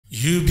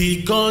You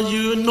be God,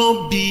 you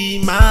no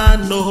be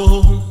man,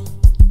 no.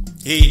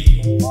 Hey,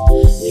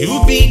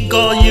 you be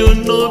God, you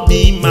no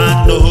be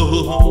man, no.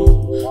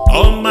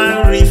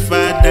 Almighty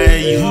Father,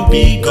 you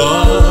be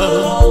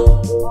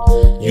God.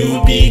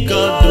 You be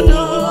God,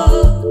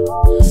 no.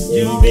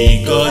 You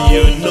be God,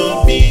 you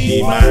no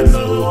be man,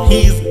 no.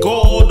 He is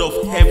God of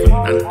heaven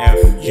and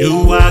earth.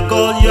 You are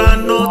God, you are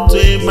not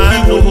a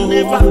man, no. You will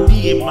never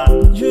be a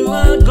man. You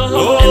are God,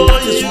 oh, and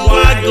that is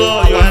why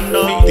God, you are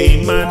not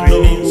a man,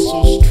 no.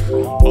 So strong.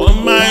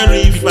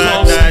 Almighty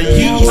Father,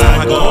 you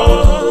are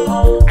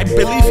God. I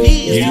believe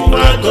He is. You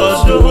are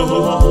God, no.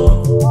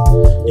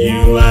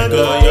 You are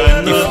God, you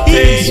are not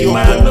a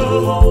man, no.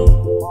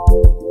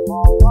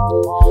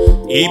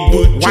 Ịbụ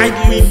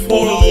Chukwu,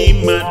 Ịbụghi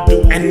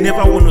I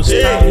never want to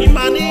stop. We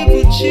come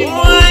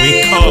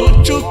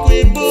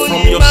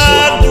from your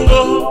soul.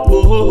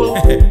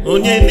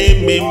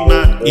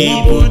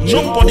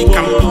 Nobody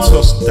can put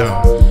us down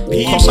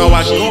because our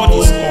God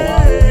is up.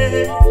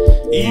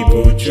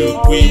 Ịbụ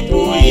Chukwu,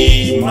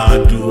 Ịbụghi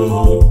mmadụ.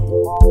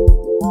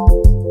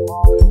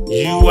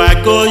 You are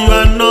God, you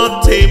are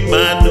not a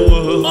man. Oh,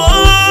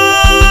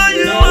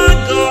 you are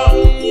God,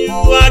 you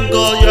are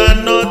God, you are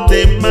not a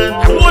man. I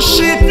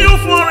worship you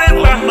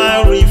forever.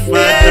 Almighty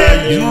Father,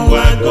 you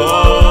are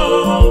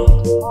God.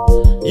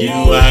 You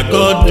are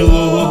God, oh.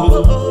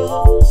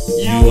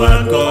 You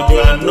are God, you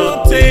are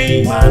not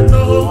a man. Oh.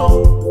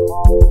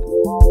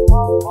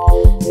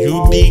 You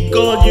be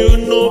God, you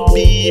no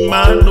be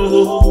man.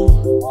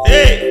 Oh.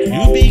 Hey,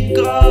 you be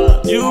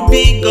God, you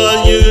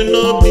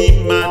no be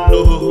man.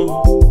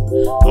 Oh.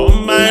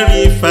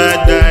 Almighty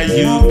Father,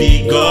 you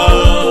be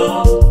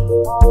God.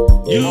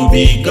 You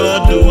be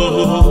God,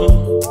 oh.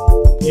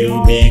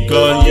 You be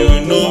God, you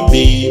no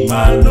be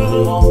man,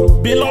 oh.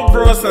 Beloved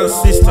brothers and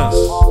sisters,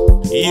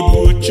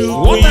 Ịbụ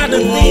Chukwu, what are the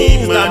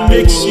things that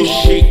makes you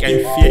shake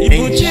and fear?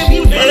 Ịbụ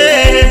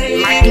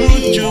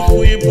Chukwu,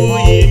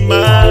 Ịbụghi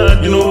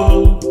mmadụ.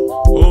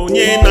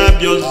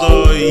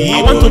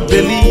 I want to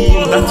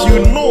believe that you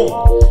know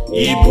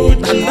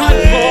that God,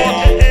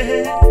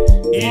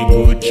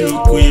 Ịbụ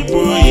Chukwu,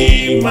 Ịbụghi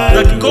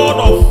mmadụ, the God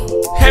of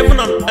heaven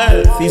and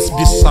earth is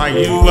beside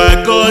you. You are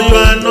God, you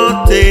are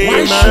not a man.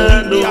 Why should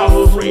you be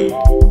afraid?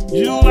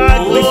 You are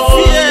the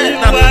fear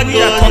that we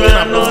are talking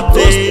about,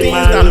 those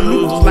things that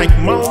look like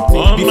mountains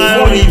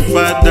before you.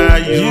 Father,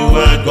 you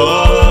are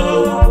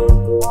God.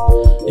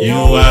 You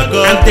are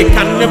God, and they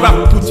can never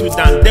put you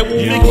down. They will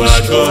make you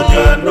strong. You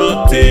are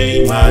not a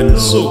man.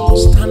 So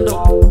stand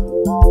up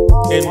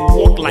and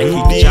walk like a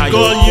giant.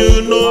 God, you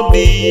no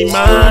be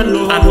man,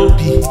 and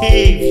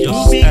behave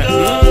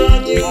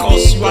yourself,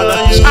 because you are the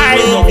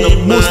child of the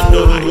Most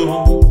High.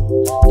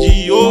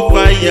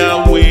 Jehovah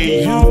Yahweh,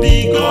 you be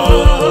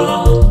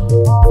God.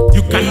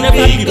 You can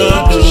never be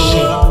God to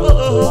shame.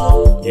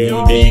 You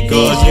be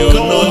God, you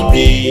no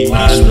be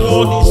man. His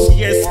word is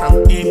yes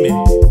and amen.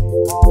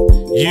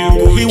 He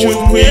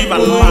will never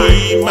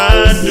lie.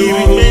 He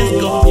remains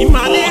God.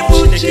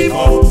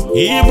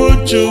 Ịbụ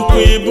Chukwu,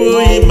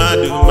 Ịbụghi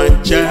mmadụ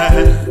mancha.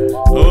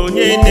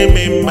 Onye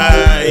na-eme mma,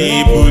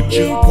 Ịbụ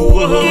Chukwu.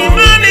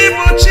 Ịbụ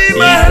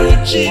Chima.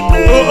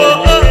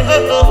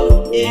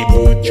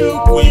 Ịbụ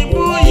Chukwu,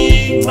 Ịbụghi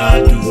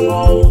mmadụ.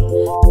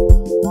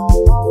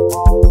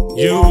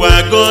 You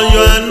are God, you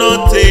are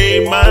not a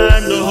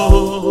man.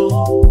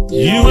 Oh.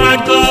 You are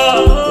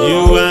God, you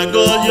are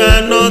God, you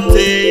are not a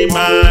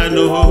man.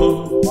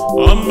 Oh.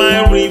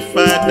 Almighty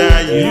Father,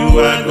 you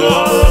are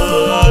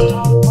God.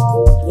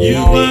 You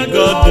are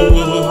God,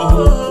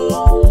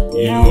 oh.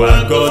 You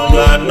are God, you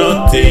are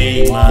not a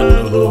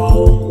man.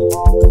 Oh.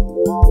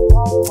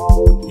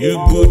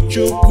 Ịbụ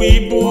Chukwu,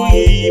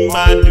 Ịbụghi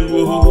mmadụ.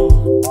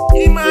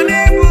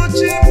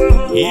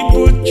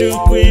 Ịbụ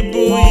Chukwu,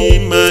 Ịbụghi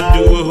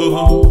mmadụ.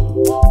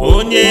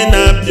 Onye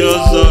na-abịa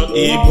ọzọ,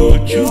 Ịbụ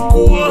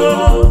Chukwu.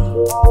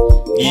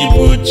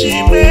 Ịbụ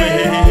Chime.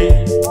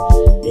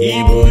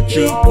 Ịbụ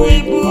Chukwu,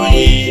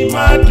 Ịbụghi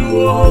mmadụ.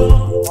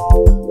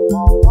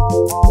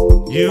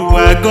 You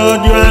are God,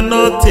 you are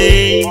not a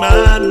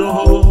man.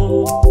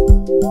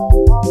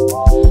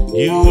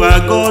 You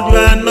are God, you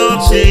are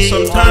not a man.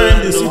 Sometimes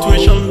the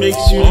situation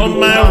makes you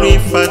Almighty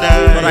Father,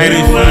 but I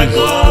refuse.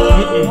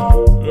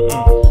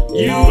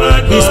 You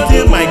are God. He's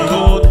still my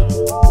God.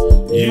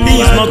 He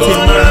is not a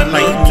man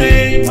like me.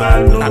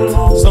 That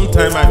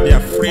sometimes I be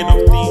afraid of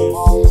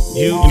things.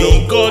 You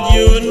be God,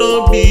 you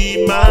no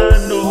be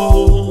man.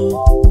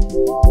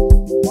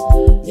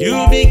 You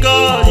be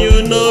God,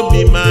 you no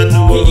be man.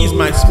 He is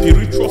my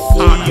spiritual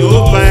father.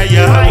 Jehovah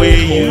Yahweh,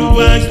 you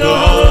are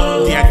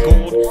God. Dear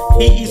God,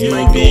 He is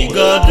my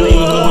God. The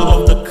God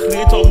of the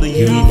creator of the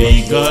universe. You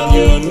be God,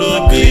 you no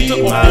be man. The creator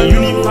of the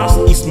universe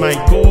is my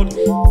God.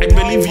 I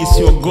believe He's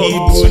your God.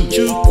 Ịbụ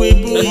Chukwu,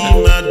 Ịbụghi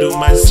mmadụ,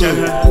 my son.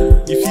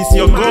 If He's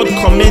your God,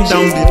 comment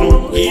down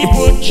below.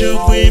 Ịbụ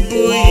Chukwu,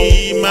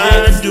 Ịbụghi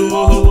mmadụ.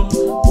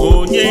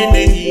 Onye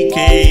na-enye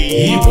ike.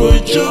 Ịbụ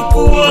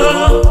Chukwu.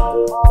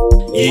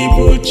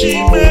 Ịbụ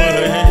Chime.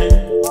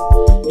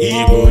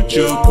 Ịbụ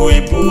Chukwu,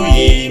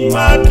 Ịbụghi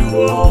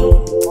mmadụ.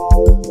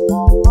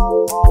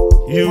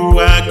 You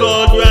are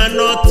God, you are are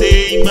not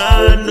a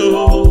man.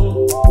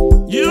 No,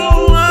 you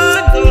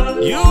are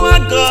God. You are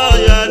God.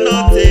 You are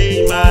not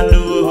a man. No,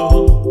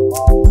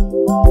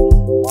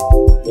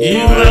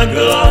 you are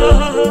God.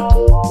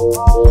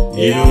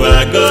 You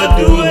are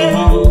God.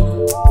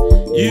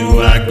 Oh, you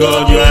are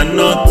God. You are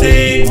not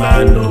a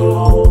man. No,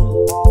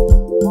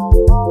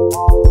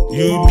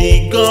 you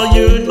be God.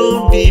 You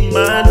no be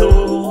man. No,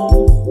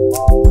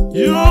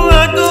 you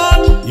are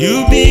God.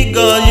 You be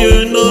God.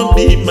 You no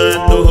be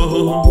man.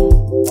 No.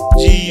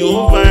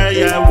 Jehovah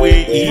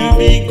Yahweh, you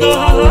be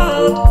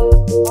God.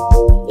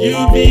 You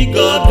be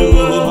God,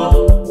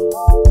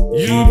 oh.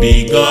 You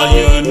be God,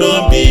 you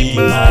no be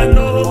man,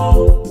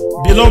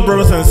 oh. Beloved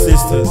brothers and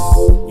sisters,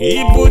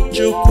 Ịbụ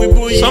Chukwu,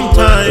 Ịbụghi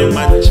sometimes,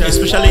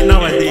 especially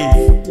nowadays,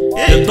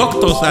 the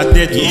doctors are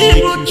there to make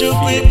you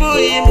feel.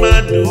 Ịbụghi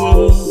mmadụ,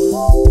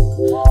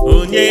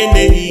 onye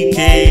na-enye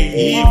ike,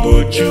 Ịbụ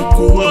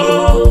Chukwu,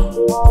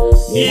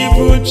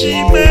 Ịbụ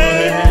Chime.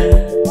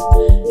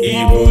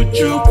 Ịbụ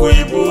Chukwu,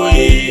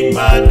 Ịbụghi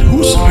mmadụ.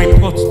 Whose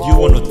report do you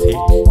want to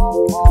take?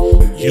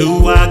 You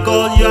are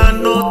God, you are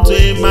not a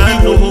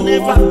man. You will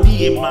never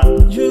be a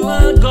man. You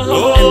are God,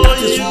 oh, and that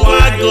is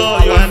why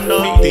God, you are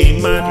not a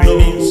man.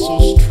 Remain so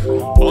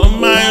strong.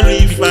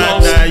 Almighty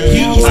Father,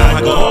 you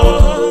are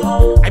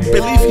God. I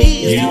believe He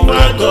is. You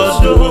are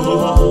God, oh.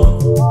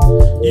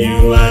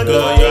 You are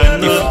God, you are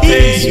not a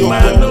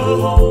man.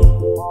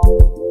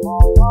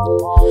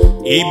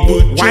 Ịbụ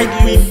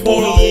Chukwu,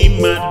 Ịbụghi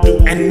mmadụ.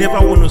 I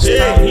never want to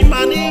stand. Wake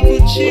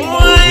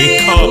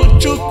up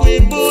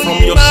from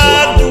your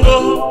slumber.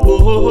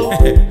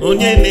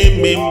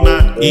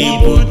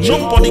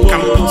 Nobody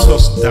can put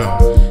us down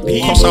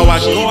because our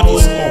God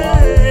is up.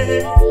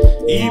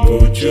 Ịbụ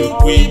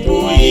Chukwu,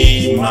 Ịbụghi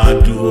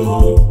mmadụ.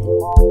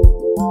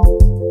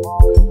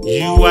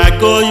 You are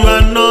God, you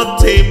are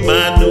not a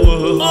man. Oh,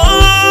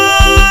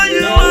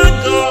 you are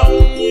God,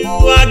 you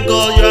are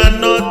God, you are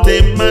not a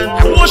man. I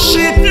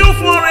worship you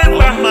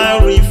forever.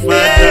 Almighty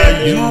Father,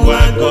 you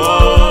are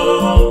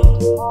God.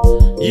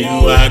 You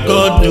are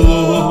God, oh.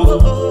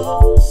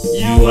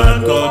 You are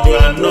God, you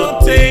are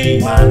not a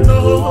man,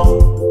 oh.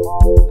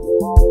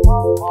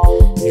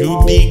 You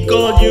be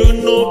God, you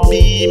no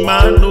be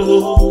man,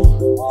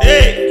 oh.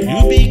 Hey, you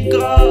be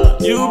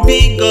God,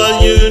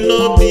 you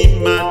no be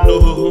man,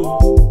 oh.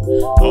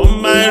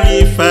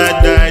 Almighty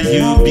Father,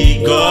 you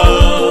be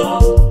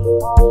God.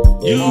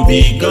 You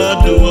be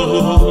God,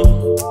 oh.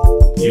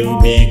 You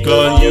be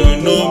God, you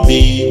no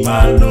be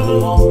man,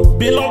 oh.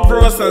 Beloved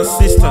brothers and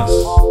sisters,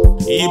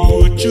 Ịbụ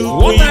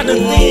Chukwu, what are the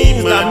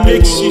things that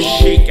makes you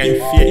shake and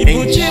fear? Ịbụ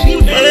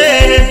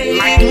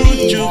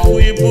Chukwu,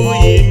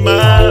 Ịbụghi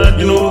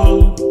mmadụ.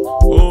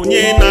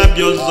 Onye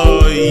na-abịa ọzọ.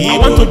 I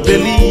want to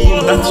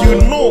believe that you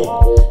know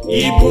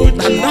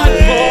that God,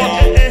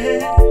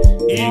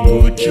 Ịbụ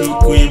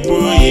Chukwu,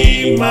 Ịbụghi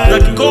mmadụ,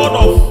 the God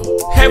of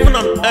heaven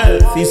and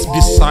earth is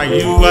beside you.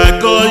 You are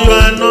God, you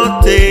are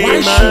not a man. Why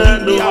should you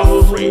be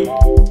afraid?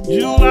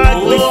 You are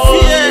God. The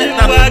fear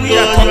that we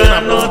are talking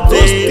about,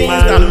 those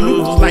things that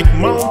look like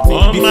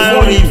mountains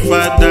before you.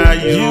 Father,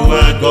 you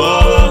are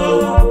God.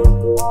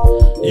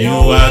 You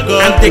are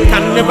God. And they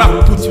can never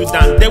put you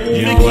down. They will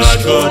make you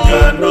strong. You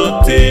are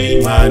not a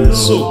man.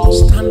 So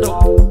stand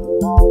up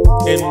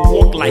and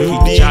walk like a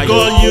giant.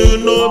 God, you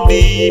no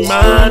be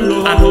man,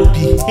 and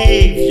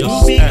behave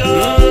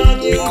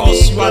yourself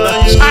because you are the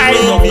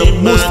child of the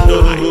Most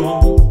High.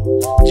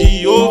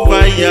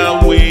 Jehovah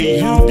Yahweh,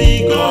 you be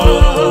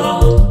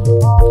God.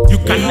 You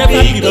can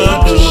never be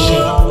God.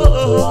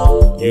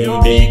 You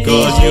be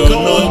God, you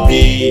not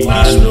be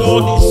man. His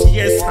word is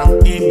yes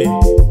and amen.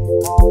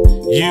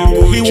 He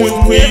will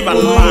never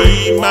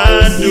lie.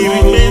 He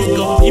remains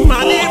God.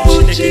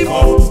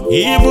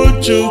 Ịbụ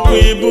Chukwu,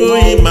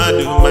 Ịbụghi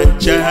mmadụ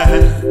mancha.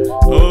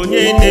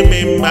 Onye na-eme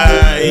mma,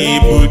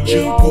 Ịbụ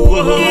Chukwu.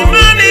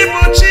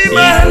 Ịbụ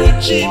Chime.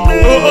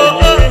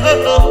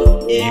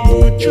 Ịbụ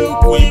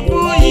Chukwu,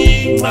 Ịbụghi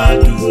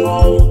mmadụ.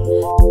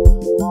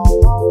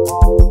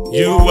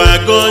 You are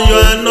God, you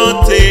are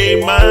not a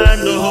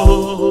man.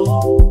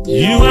 Oh.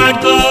 You are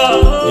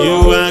God, you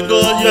are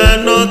God, you are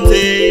not a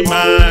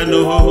man.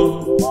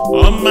 Oh.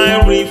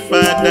 Almighty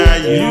Father,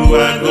 you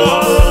are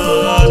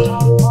God.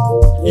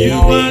 You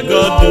are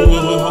God, oh.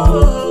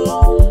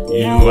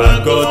 You are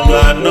God, you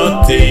are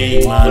not a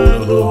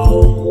man.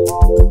 Oh.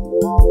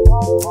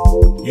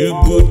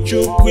 Ịbụ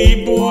Chukwu,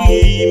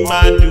 Ịbụghi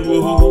mmadụ.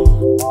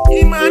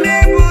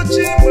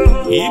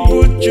 Ịbụ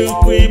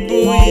Chukwu,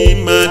 Ịbụghi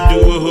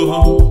mmadụ.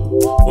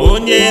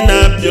 Onye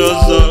na-abịa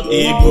ọzọ.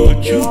 Ịbụ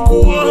Chukwu,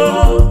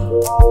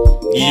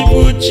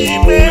 Ịbụ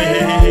Chime.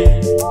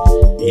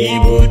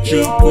 Ịbụ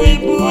Chukwu,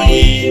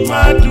 Ịbụghi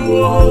mmadụ.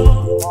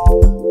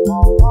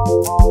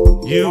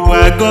 You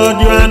are God,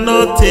 you are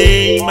not a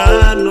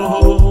man.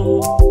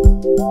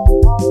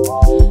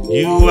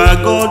 You are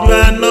God, you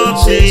are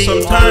not a man.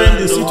 Sometimes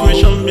the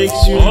situation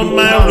makes you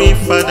Almighty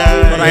Father,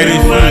 but I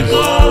refuse.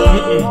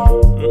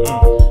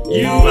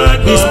 You are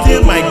God. He's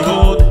still my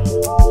God.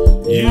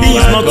 He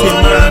is not a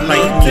man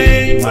like me.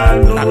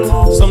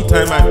 That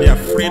sometimes I be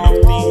afraid of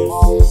things.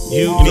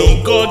 You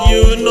be God,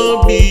 you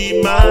no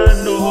be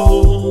man, no.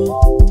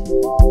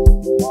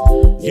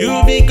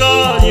 You be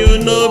God, you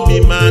no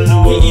be man,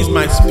 no. He is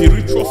my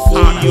spiritual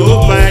father.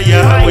 Jehovah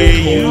Yahweh,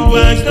 you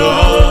are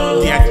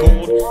God. They are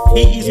God.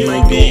 He is my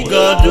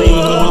God. The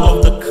God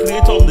of the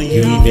creator of the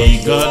universe. You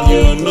be God,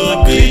 you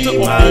no be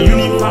man, no. The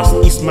universe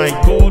is my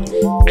God.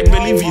 I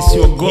believe he's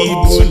your God.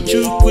 Ịbụ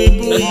Chukwu,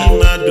 Ịbụghi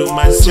mmadụ,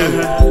 my son.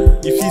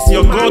 If it's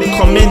your God,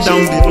 comment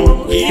down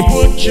below. Ịbụ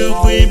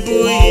Chukwu,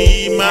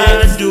 Ịbụghi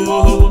mmadụ,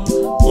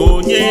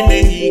 onye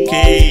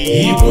na-ike.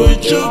 Ịbụ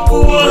Chukwu,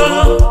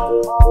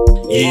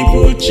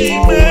 Ịbụ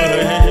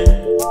Chimere.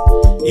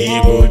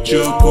 Ịbụ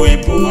Chukwu,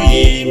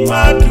 Ịbụghi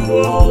mmadụ.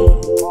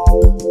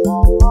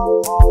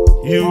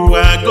 You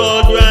are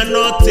God, you are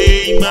not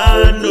a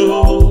man,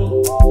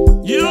 no.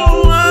 You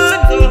are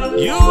God,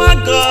 you are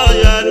God,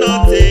 you are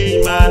not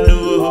a man, no.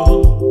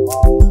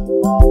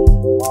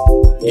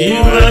 You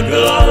are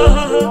God,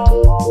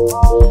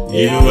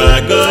 you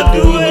are God,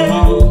 no.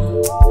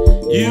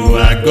 You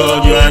are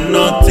God, you are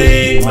not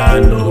a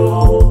man, no.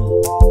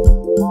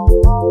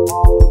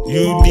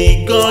 You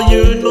be God,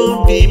 you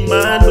no be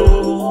man, no.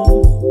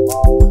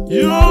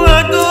 You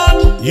are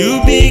God,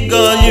 you be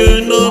God,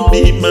 you no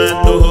be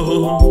man,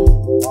 no.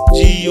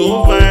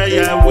 Jehovah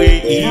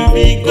Yahweh, you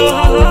be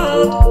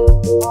God.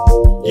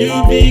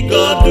 You be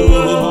God,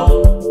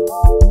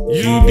 oh.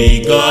 You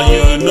be God,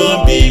 you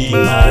no be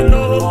man,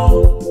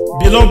 oh.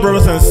 Beloved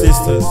brothers and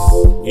sisters,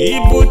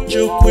 Ịbụ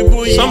Chukwu,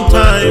 Ịbụghi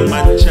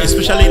sometimes,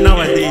 especially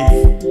nowadays,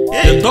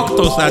 the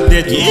doctors are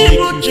there to make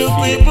you feel.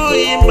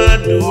 Ịbụghi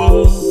mmadụ,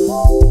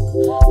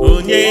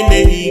 onye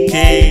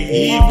na-ike.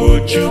 Ịbụ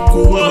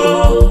Chukwu,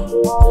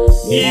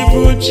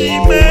 Ịbụ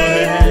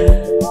Chimere.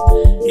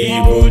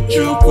 Ịbụ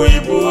Chukwu,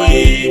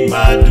 Ịbụghi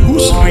mmadụ.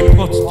 Whose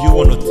report do you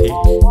want to take?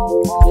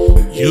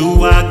 You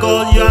are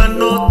God, you are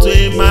not a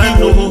man.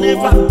 You will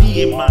never be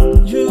a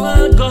man. You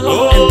are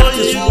God, and that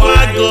is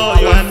why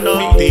God, you are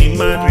not a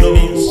man.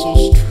 Remain so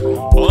strong.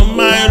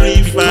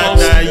 Almighty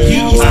Father,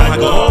 you are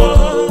God.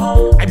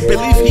 I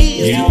believe He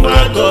is. You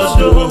are God,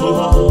 you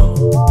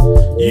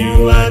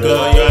are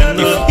God, you are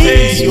not a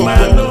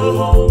man.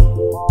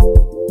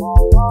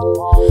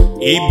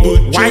 Ịbụ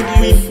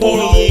Chukwu,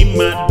 Ịbụghi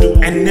mmadụ.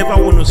 I never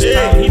want to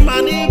stop. Wake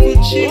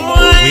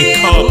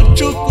up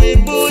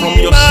from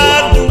your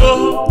slumber.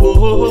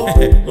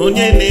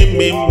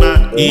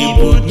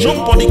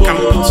 Nobody can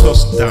put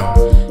us down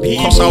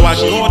because our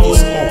God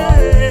is up.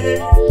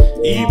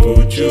 Ịbụ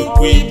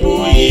Chukwu,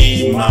 Ịbụghi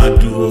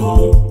mmadụ.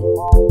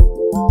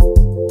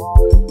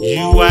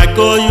 You are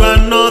God, you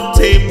are not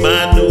a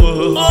man. Oh,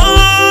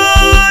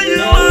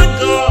 you are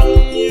God,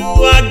 you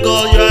are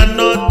God, you are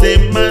not a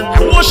man. I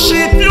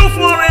worship you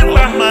forever.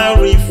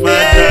 Almighty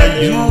Father,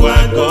 you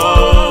are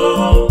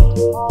God.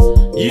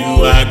 You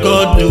are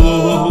God, oh.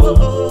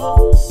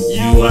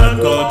 You are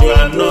God, you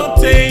are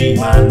not a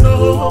man,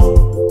 oh.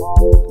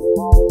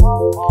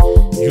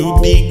 You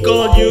be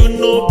God, you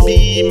no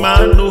be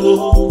man,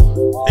 oh.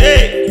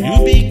 Hey, you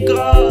be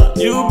God,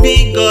 you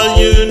be God,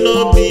 you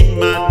no be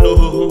man, oh.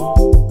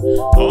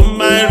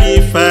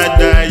 Almighty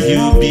Father,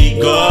 you be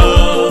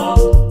God.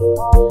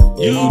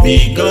 You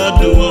be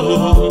God,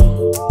 oh.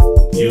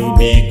 You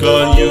be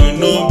God, you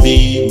no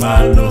be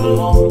man,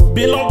 oh.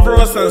 Beloved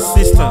brothers and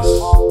sisters,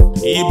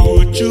 Ịbụ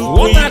Chukwu,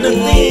 what are the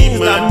things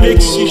that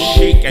makes you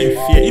shake and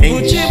fear? Ịbụ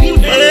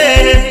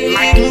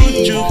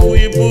Chukwu,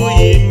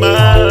 Ịbụghi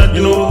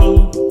mmadụ,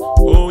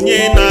 onye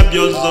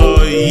na-abịa ọzọ.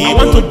 I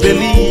want to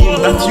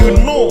believe that you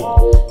know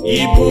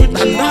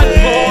that God,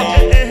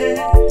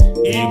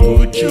 Ịbụ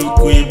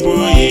Chukwu,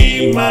 Ịbụghi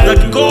mmadụ,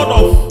 the God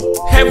of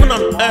heaven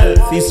and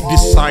earth is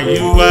beside you.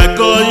 You are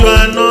God, you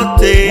are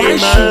not a man. Why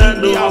should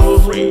you be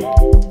afraid?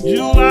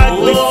 You are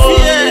God, the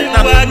fear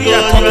that we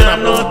are talking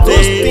about,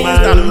 those things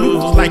that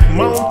look like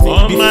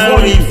mountains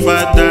before you.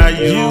 Father,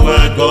 you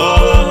are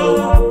God.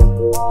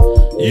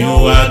 You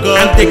are God,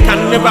 and they can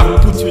never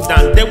put you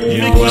down. They will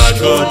make you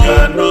strong. You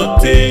are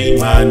not a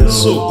man.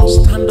 So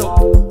stand up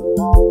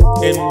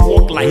and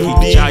walk like a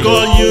giant.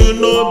 God, you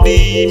no be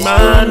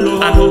man,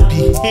 and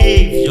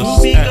behave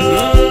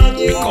yourself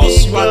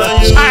because you are the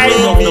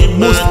child of the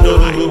Most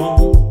High.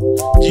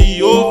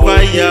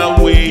 Jehovah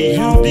Yahweh,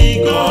 you be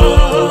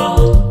God.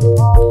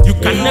 You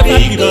can never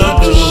be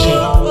God to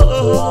shame.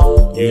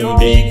 You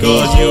be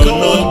God, you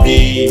not be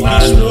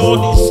man. His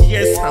word is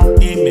yes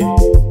and amen.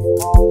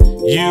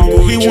 He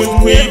will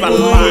never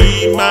lie.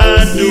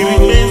 He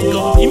remains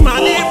God.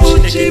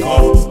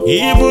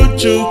 Ịbụ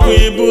Chukwu,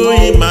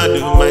 Ịbụghi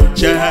mmadụ,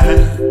 mancha.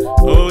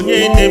 Onye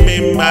na-eme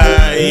mma.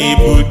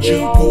 Ịbụ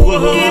Chukwu,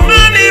 Ịbụ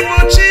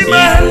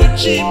Chime.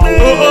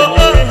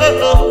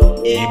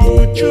 Ịbụ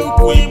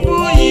Chukwu,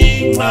 Ịbụghi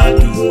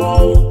mmadụ.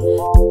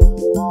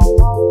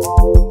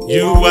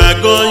 You are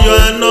God, you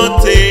are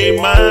not a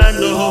man,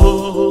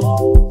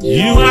 oh.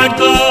 You are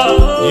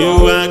God, you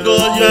are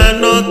God, you are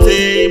not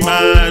a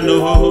man,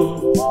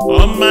 oh.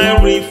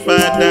 Almighty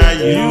Father,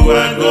 you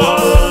are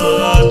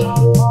God.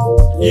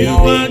 You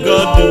are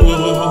God, oh.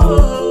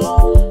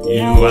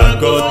 You are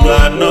God, you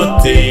are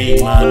not a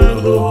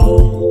man,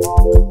 oh.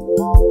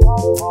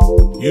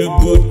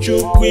 Ịbụ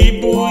Chukwu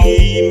ịbụghị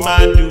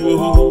mmadụ.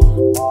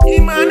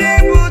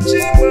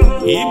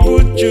 Ịbụ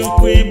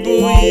Chukwu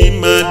ịbụghị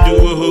mmadụ.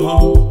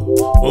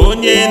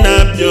 Onye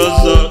na-abịa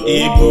ọzọ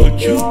ịbụ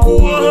Chukwu.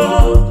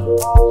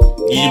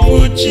 Ịbụ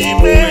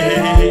Chime.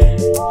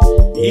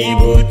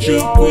 Ịbụ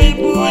Chukwu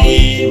ịbụghị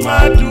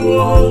mmadụ.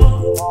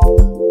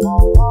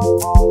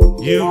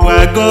 You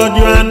are God,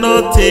 you are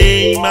not a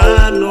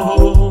man.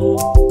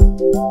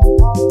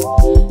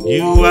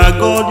 You are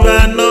God, you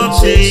are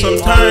not a.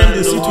 Sometimes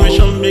the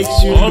situation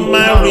makes you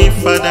my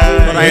Father,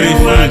 but I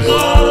refuse.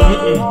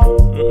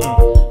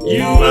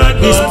 You are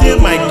God. He's still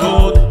my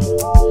God.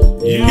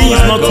 He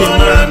is not a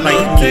man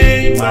like me.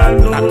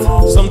 That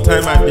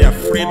sometimes I be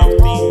afraid of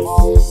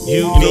things.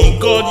 You be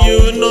God, you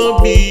no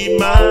be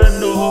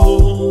man.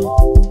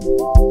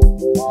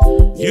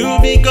 You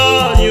be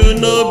God, you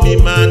no be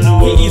man.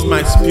 He is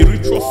my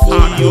spiritual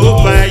father.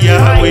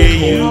 Yahweh,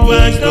 you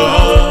are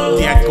God,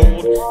 dear God.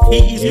 He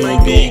is my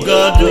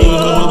God, the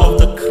God of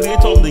the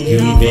creator of the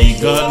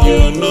universe. God, you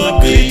know the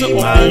creator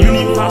of the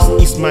universe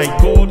is my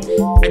God.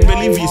 I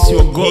believe he's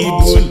your God.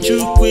 Ịbụ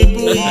Chukwu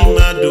ịbụghị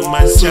mmadụ,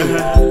 my son.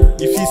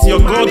 If he's your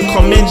God,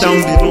 comment down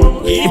below.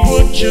 Ịbụ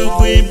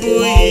Chukwu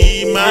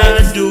ịbụghị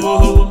mmadụ.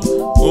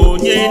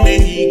 Onye na-enye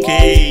ike.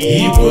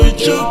 Ịbụ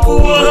Chukwu.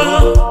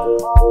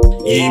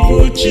 Ịbụ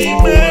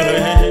Chime.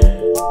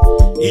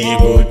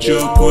 Ịbụ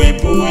Chukwu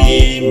ịbụghị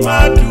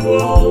mmadụ.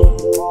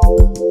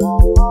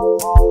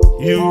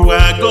 You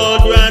are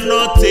God, you are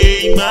not a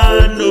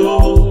man.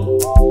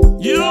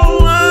 You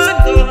are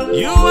God,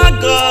 you are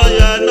God,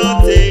 you are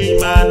not a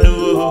man.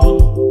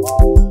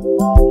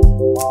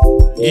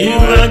 You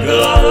are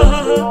God,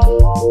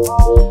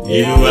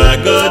 you are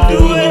God,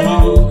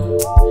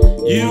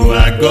 you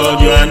are God,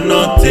 you are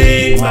not a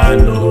man.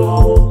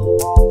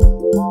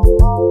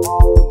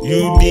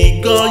 You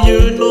be God, you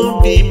no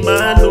be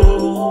man.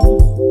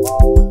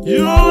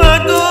 You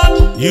are God,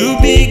 you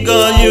be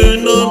God, you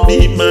no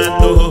be man.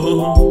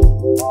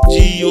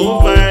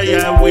 Jehovah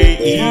Yahweh,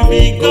 you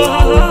be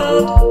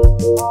God.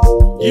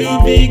 You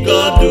be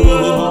God,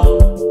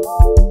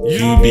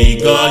 you be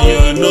God,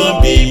 you no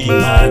be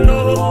man.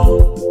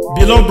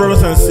 Beloved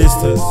brothers and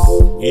sisters,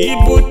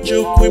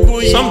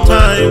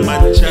 sometimes,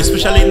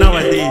 especially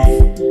nowadays,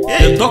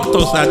 the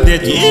doctors are there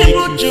to make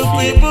you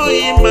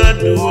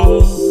feel.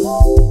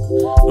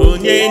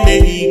 Onye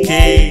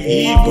na-enye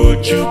Ịbụ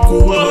Chukwu.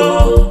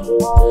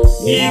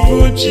 Ịbụ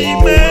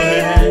Chime.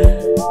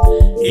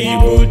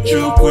 Ịbụ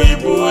Chukwu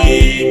ịbụghị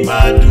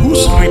mmadụ.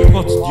 Whose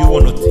report do you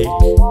want to take?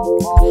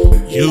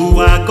 You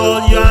are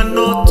God, you are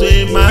not a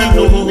man.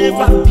 You will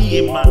never be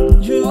a man.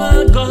 You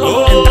are God,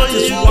 and that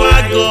is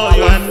why God,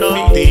 you are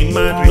not a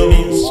man.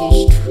 Remain so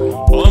strong.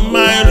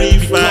 Almighty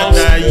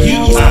Father,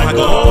 you are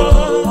God.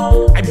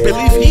 I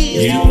believe He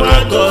is. You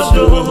are God.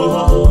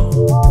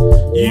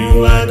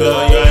 You are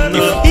God, you are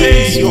not a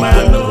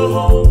man.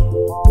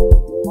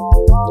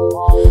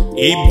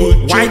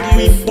 Why do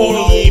we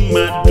follow him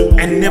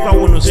and never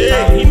want to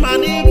stand? Wake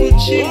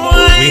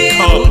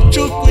up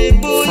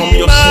from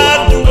your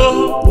slumber.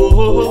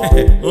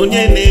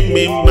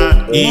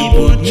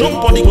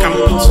 Nobody can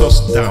put us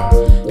down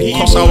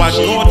because our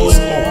God is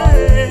up.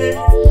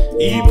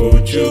 Ịbụ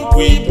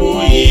Chukwu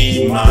ịbụghị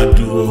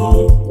mmadụ.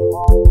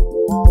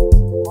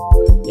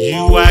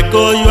 You are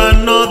God, you are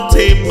not a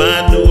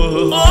man. You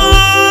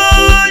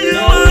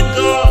are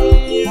God,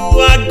 you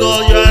are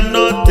God, you are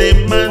not a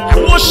man. I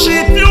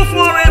worship you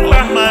forever.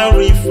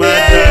 Almighty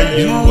Father,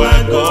 you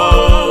are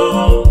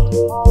God.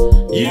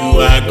 You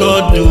are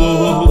God, you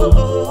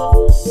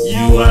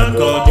are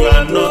God, you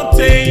are not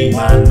a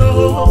man.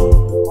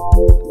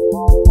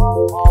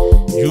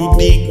 You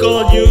be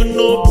God, you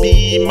no be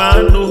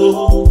man.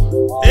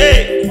 Hey,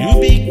 you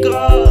be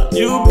God,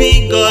 you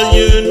be God,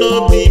 you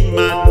no be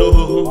man.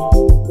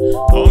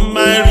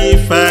 Almighty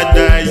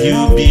Father, you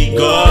be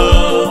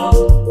God.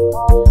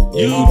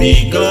 You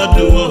be God,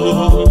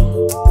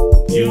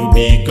 you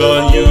be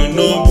God, you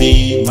no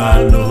be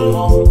man.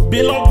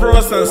 Beloved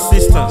brothers and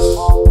sisters,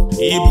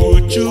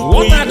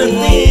 what are the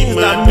things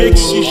that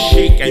makes you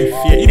shake and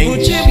fear?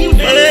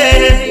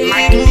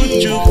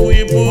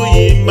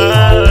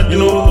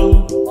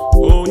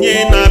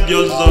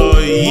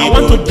 I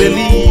want to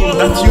believe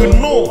that you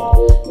know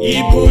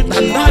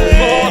that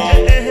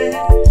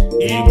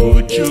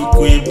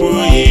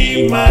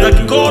God,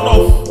 the God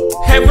of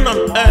heaven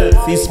and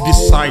earth is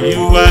beside you.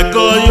 You are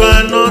God, you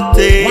are not a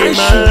man. Why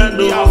should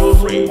we be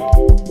afraid?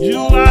 You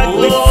are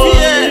the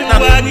fear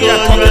that we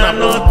are talking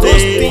about,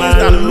 those things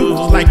that look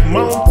like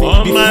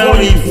mountains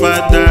before you.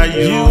 Father,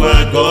 you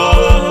are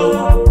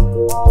God.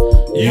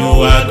 You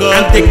are God,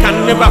 and they can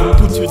never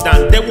put you down.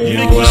 They will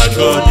make you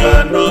strong. You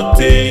are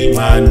not a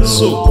man.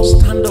 So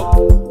stand up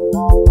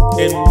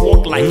and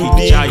walk like a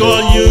giant.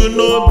 God, you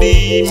no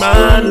be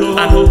man,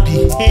 and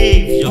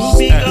behave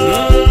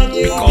yourself,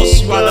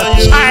 because you are the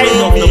child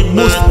of the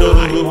Most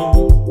High.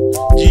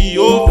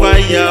 Jehovah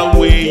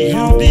Yahweh,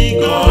 you be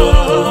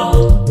God.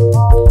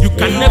 You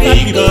can never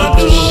be God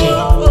to shame.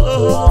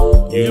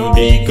 You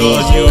be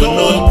God, you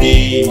no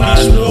be man.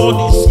 His word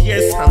is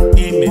yes and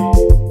amen.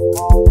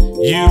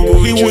 He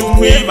will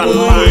Chukwu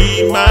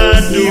ịbụghị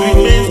mmadụ. He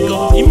remains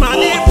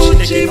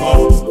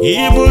God.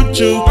 Ịbụ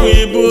Chukwu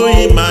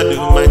ịbụghị mmadụ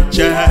ma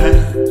ncha.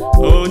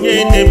 Onye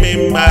na-eme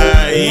mma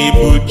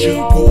ịbụ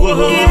Chukwu.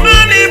 Ịbụ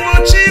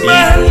Chime.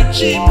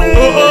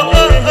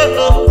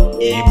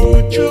 Ịbụ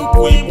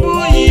Chukwu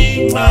ịbụghị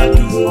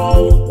mmadụ.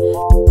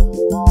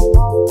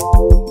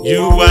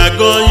 You are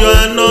God, you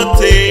are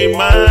not a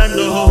man.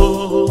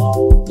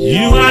 Oh.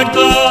 You are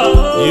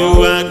God, you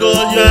are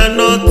God, you are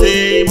not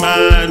a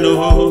man.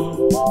 Oh.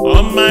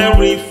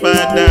 Almighty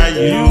Father,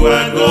 you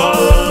are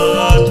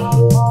God.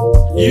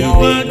 You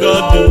are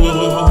God, oh.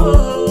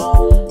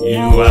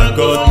 You are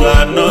God, you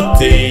are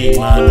not a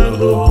man.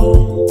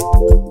 Oh.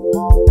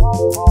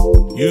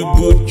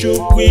 Ịbụ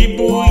Chukwu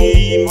ịbụghị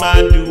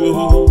mmadụ.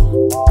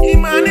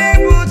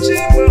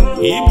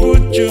 Ịbụ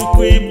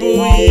Chukwu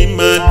ịbụghị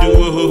mmadụ.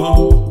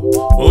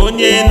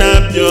 Onye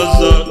na-abịa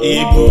ọzọ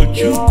ịbụ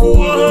Chukwu.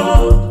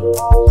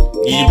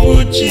 Ịbụ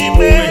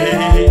Chime.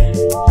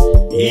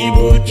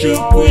 Ịbụ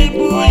Chukwu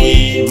ịbụghị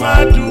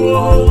mmadụ.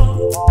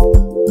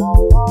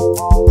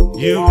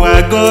 You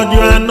are God,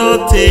 you are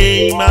not a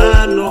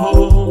man.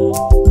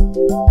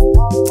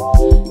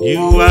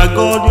 You are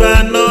God, you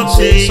are not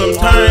a man.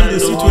 Sometimes the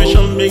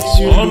situation makes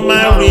you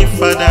Almighty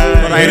Father,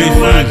 but I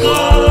refuse.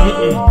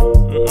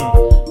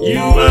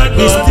 You are God.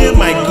 He's still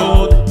my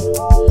God.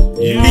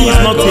 He is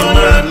not a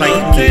man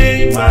like me.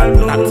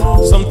 That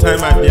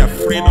sometimes I be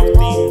afraid of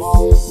things.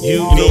 You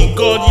be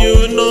God, you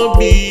know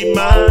be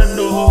man.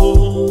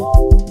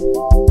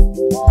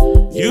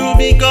 You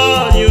be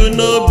God, you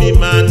know be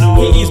man.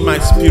 He is my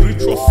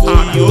spiritual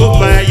father. You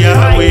by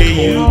Yahweh,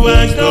 you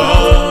are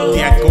God.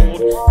 They are God.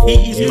 He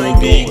is my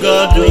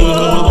God, the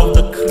God of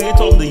the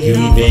creator of the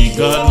universe. You be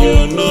God, you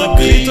know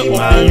be creator of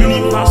the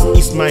universe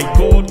is my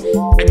God.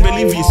 I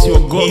believe he's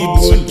your God.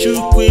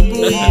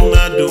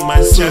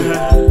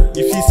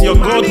 If he's your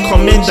God,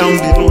 comment down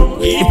below.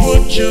 Ịbụ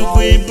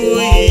Chukwu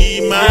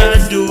ịbụghị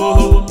mmadụ.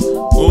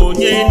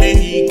 Onye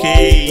na-enye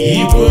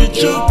Ịbụ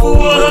Chukwu.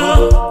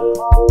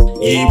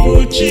 Ịbụ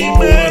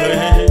Chime.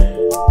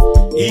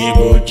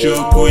 Ịbụ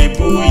Chukwu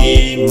ịbụghị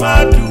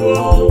mmadụ.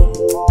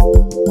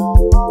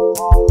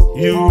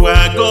 You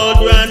are God,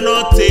 you are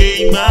not a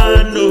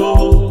man.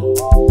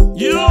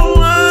 You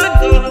are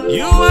God,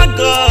 you are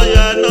God, you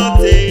are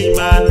not a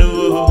man.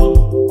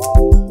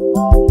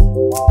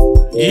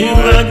 You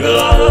are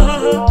God,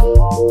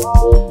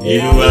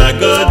 you are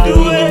God,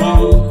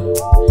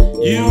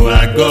 you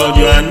are God,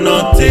 you are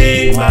not a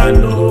man.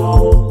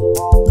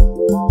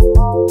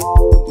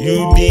 You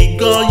be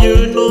God, you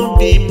know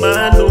be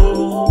man.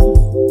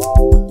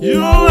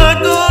 You are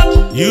God,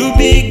 you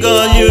be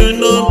God, you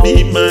know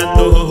be man.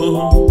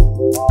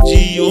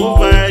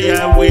 Jehovah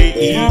Yahweh,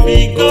 you be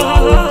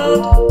God.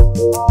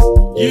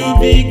 You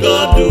be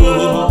God,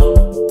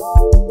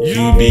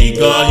 you be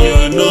God, you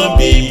know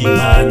be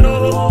man.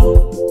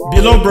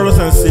 Beloved brothers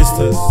and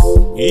sisters,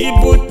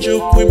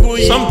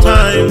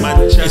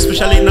 sometimes,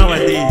 especially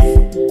nowadays,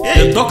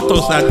 the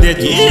doctors are there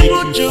to make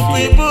you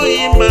feel.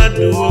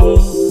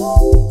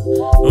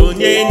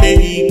 Onye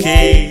na-enye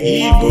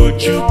Ịbụ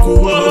Chukwu.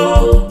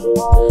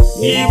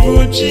 Ịbụ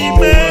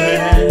Chime.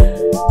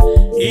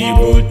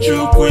 Ịbụ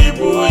Chukwu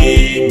ịbụghị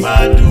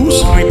mmadụ.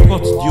 Whose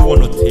report do you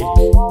want to take?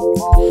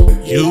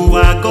 You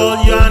are God,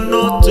 you are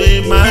not a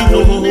man. You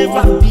will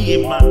never be a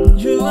man.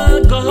 You are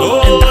God,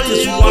 and that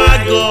is why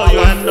God, you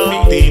are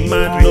not a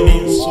man.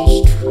 Remain so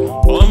strong.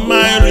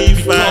 Almighty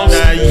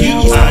Father, you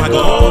are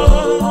God.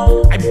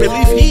 I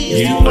believe He is.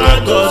 You are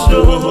God.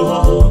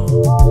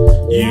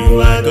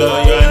 You are God,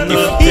 you are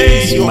not a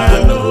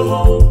man.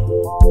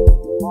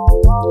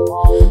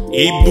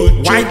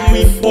 Why do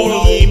we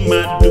follow him?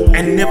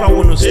 I never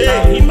want to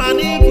stand.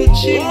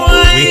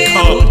 Wake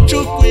up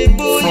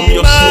from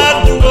your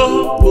slumber.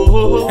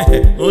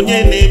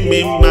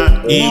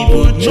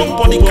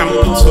 Nobody can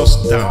put us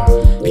down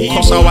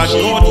because our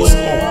God is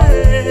up.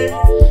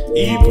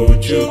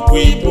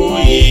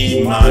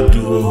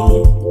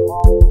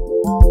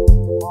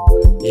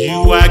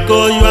 You are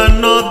God, you are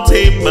not a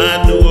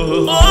man. You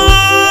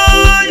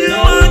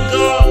are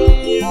God,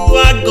 you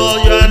are God,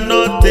 you are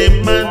not a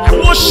man. I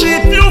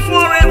worship you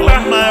forever.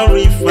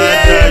 Almighty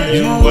Father,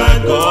 you are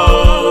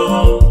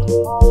God.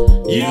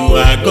 You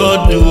are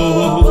God, you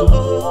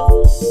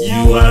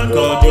are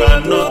God, you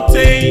are not a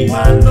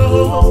man.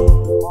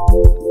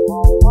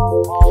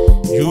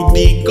 You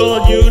be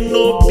God, you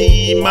know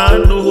be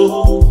man.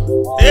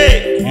 Hey,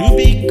 you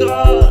be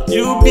God,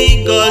 you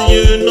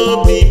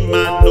know be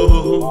man.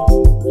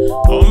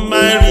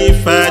 Almighty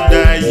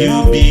Father, you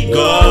be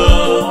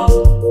God.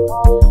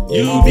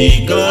 You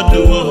be God,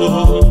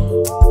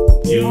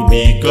 you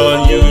be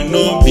God, you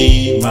know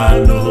be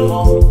man.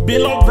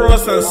 Beloved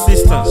brothers and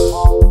sisters,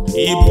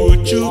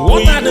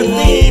 what are the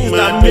things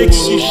that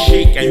makes you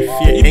shake and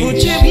fear?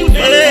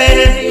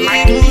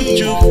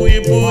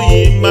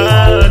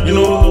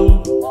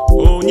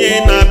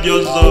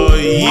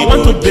 I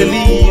want to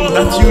believe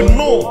that you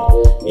know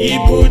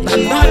that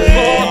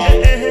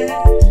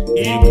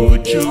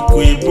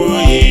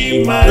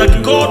God, the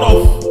God of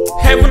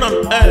heaven and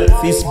earth,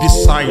 earth is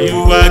beside you.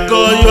 You are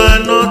God, you are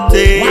not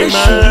a Why man.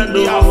 should you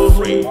be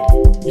afraid?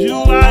 You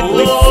are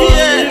The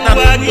fear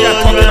that we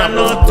are talking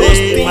about, those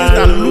things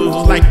that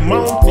look like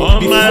mountains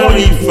before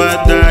you,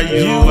 Father,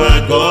 you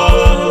are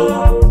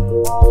God.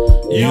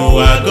 You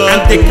are God,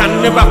 and they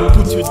can never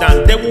put you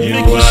down. They will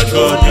make you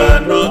strong. You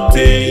are not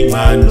a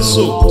man.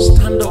 So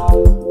stand up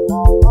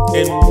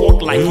and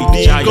walk like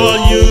a giant.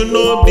 God, you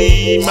know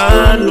be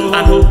man,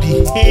 and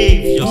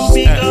behave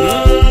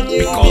yourself,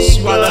 because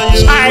you are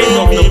the child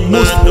of the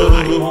Most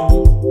High.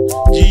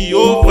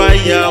 Jehovah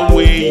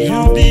Yahweh,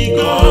 you be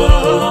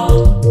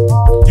God.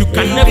 You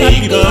can never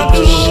be put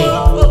to shame.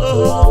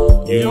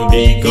 You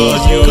be God,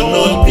 you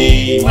not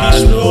be man.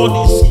 His word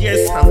is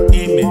yes and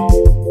amen.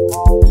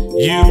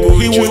 He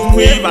will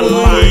never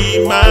lie.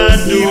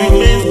 He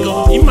remains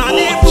God.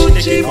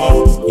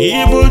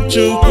 Ịbụ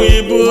Chukwu,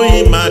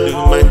 Ịbụghi mmadụ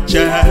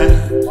mancha.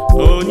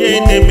 Onye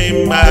na-eme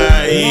mma,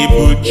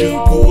 Ịbụ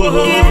Chukwu.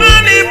 Ịbụ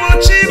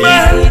Chime.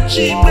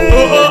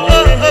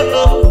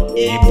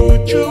 Ịbụ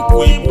Chukwu,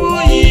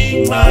 Ịbụghi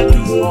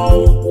mmadụ.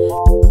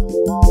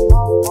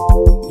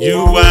 You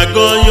are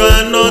God, you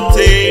are not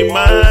a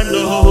man.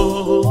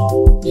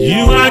 Oh.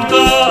 You are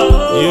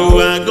God, you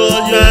are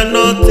God, you are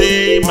not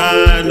a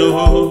man.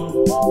 Oh.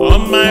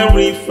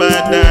 Almighty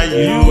Father,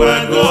 you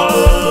are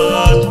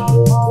God.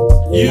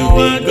 You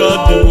are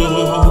God,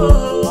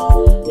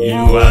 oh.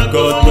 You are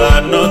God, you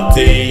are not a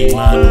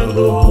man.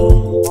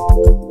 Oh.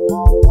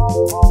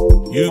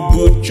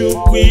 Ịbụ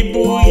Chukwu,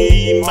 Ịbụghi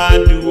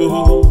mmadụ.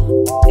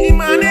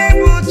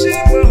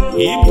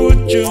 Ịbụ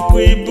Chukwu,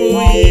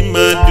 Ịbụghi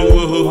mmadụ.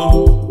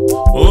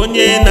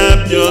 Onye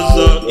na-abịa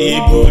ọzọ,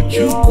 Ịbụ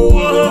Chukwu.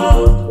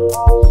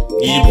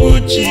 Ịbụ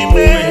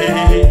Chime.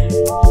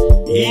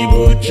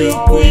 Ịbụ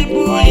Chukwu,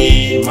 Ịbụghi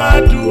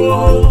mmadụ.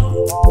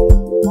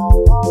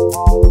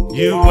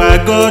 You are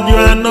God, you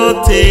are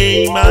not a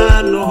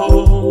man.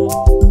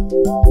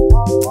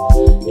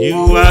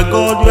 You are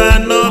God, you are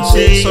not a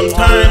man.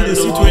 Sometimes the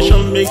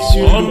situation makes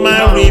you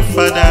Almighty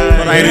Father,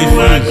 but I you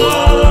are refuse.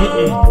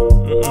 God.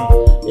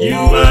 You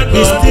are God.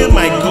 He's still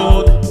my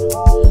God.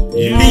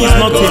 He is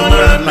not a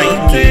man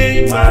like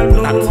me,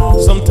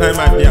 that sometimes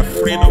I be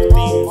afraid of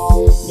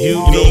things. You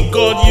be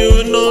God,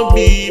 you no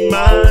be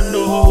man.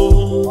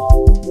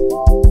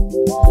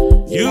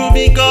 You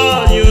be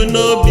God, you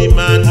no be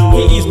man.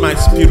 He is my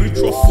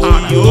spiritual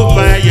father.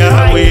 Jehovah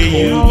Yahweh,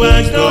 you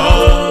are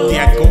God.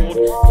 Dear God,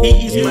 He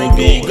is my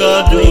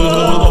God. The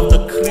God of the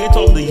Creator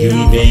of the universe.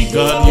 You be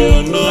God,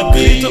 you no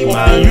be Creator of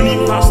the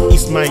universe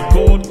is my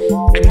God.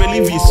 I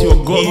believe He's your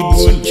God.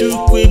 Ịbụ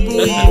Chukwu,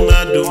 Ịbụghi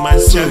mmadụ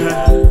mancha.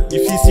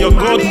 If He's your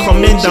God,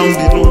 comment down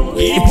below.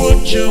 Ịbụ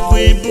Chukwu,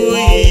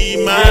 Ịbụghi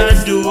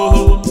mmadụ.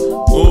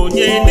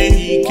 Onye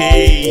na-enye ike,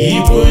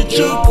 Ịbụ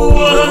Chukwu.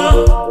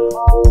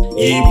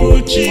 Ịbụ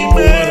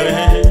Chime.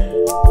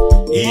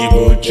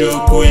 Ịbụ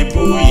Chukwu,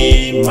 Ịbụghi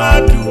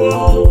mmadụ.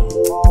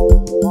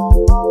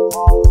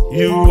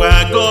 You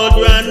are God,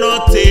 you are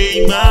not a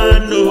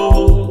man.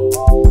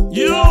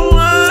 You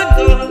are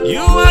God,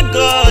 you are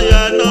God, you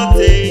are not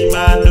a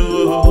man.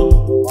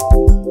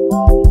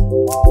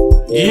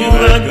 You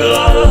are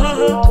God,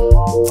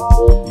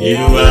 you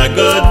are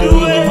God,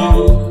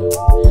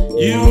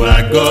 you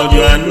are God,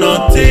 you are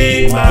not a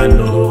man.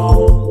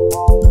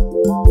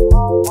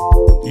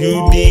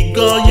 You be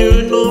God, you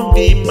no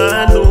be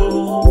man.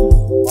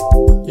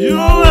 You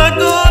are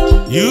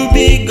God, you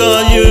be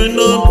God, you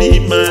no be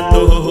man.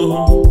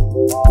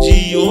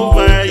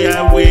 Jehovah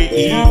Yahweh,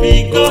 you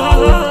be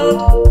God.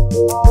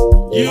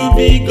 You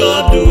be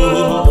God,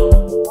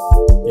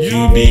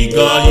 you be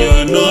God,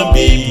 you no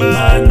be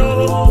man.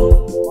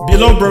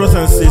 Beloved brothers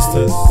and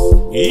sisters,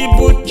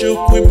 Ịbụ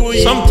Chukwu,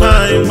 Ịbụghi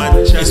sometimes,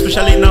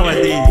 especially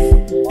nowadays,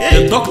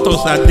 the doctors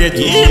are there to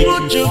make Ịbụ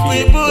you Chukwu,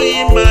 feel. Ịbụghi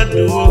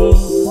mmadụ.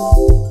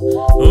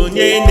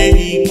 Onye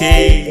na-enye ike,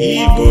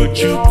 Ịbụ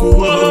Chukwu.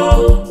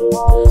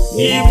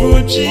 Ịbụ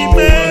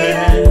Chime.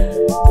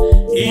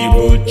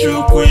 Ịbụ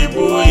Chukwu,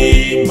 Ịbụghi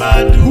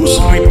mmadụ. Whose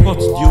report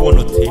do you want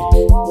to take?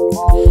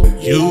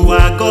 You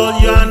are God,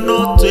 you are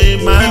not a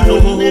man. You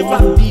will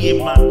never be a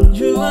man.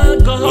 You are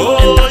God. And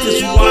Oh, that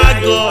is you why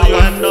are God, you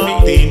are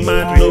not a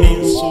man.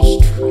 Remain so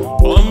strong.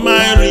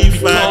 Almighty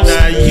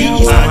Father, He you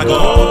is are our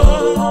God.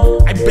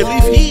 God. I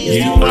believe He is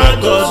You the are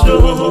God. God.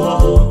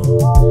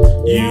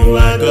 You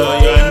are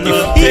God, you are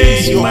not He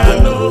is a your man.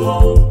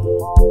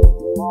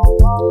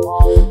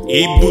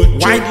 Ịbụ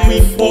Why do Chukwu, we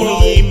follow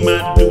Ịbụghi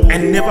mmadụ? I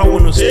never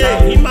want to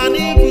stand. Wake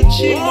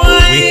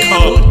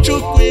up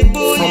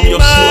from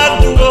your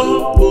slumber.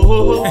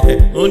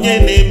 Onye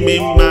na-eme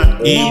mma,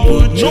 Ịbụ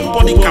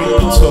Nobody can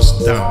put us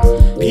down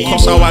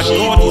because our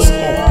God is up.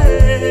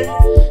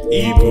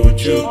 Ịbụ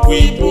Chukwu,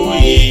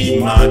 Ịbụghi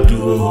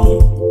mmadụ.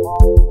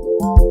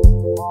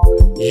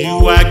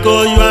 You are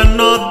God, you are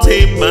not a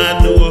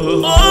man. Oh,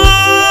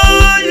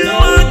 you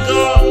are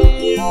God,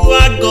 you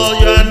are God,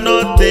 you are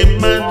not a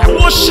man. I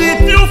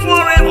worship you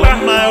forever.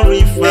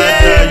 Almighty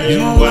Father,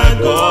 you are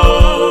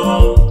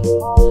God.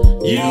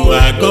 You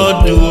are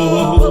God, you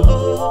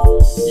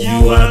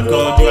are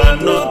God, you are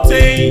not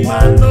a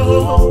man.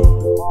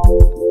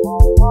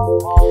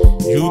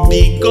 You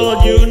be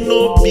God, you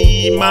no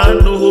be man,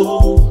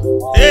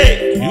 oh.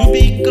 Hey, you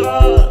be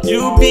God, you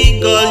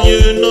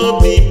no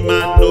be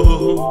man,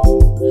 oh.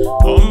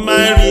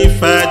 Almighty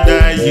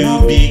Father,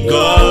 you be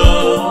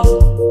God, oh.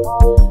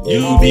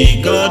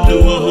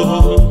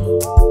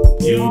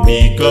 You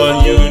be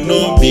God, you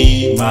no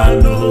be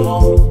man,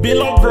 oh.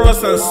 Beloved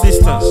brothers and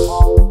sisters,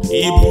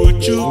 Ịbụ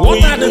Chukwu,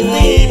 what are the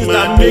things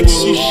that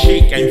makes you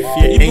shake and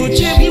fear and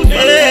shiver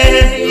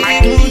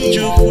like Ịbụ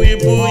Chukwu,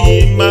 Ịbụghi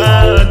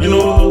mmadụ.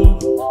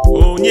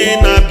 Onye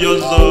na-abịa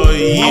ọzọ,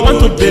 I want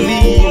to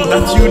believe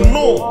that you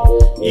know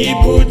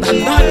that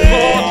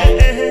God,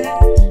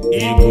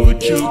 Ịbụ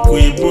Chukwu,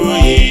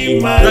 Ịbụghi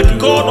mmadụ. the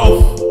God of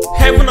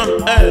heaven and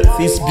earth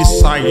is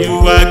beside you.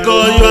 You are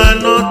God, you are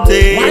not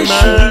a Why man.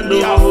 should you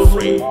be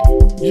afraid?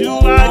 You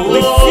are The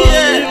God,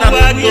 fear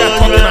that we are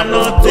talking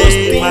about, those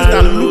things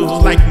that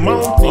look like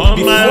mountains before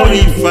Almighty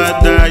you,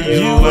 Father,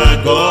 you are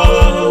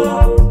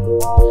God.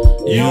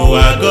 You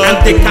are God. and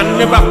they can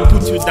never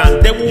put you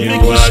down. They will You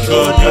make you are God,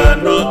 strong. you are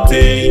not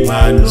a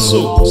man. So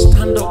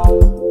stand up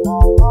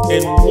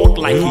and walk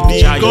like You a be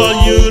giant God,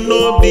 you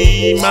no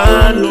be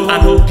man.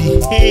 and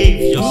behave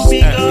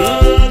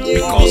yourself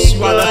because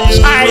you are the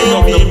child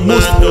of the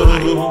Most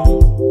High.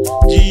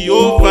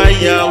 Jehovah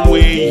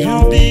Yahweh, you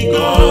be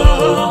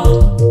God.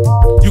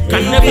 You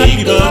can never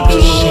be put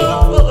to shame.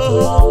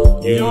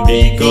 You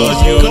be God,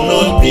 you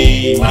no be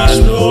His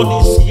man. word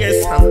is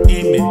yes and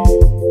amen.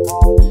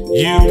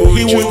 He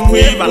will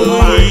never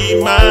lie.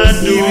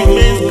 He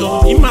remains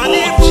God.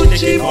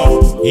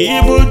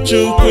 Ịbụ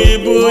Chukwu,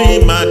 Ịbụghi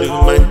mmadụ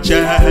mancha.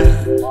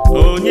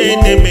 Onye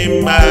na-eme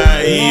mma,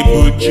 Ịbụ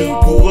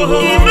Chukwu.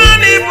 Ịbụ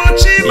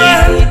Chime.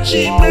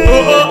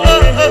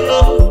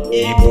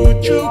 Ịbụ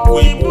Chukwu,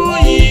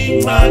 Ịbụghi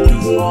mmadụ.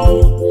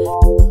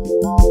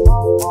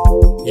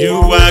 You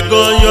are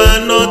God, you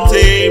are not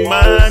a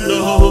man.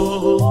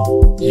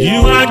 Oh.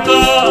 You are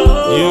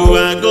God, you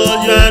are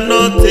God, you are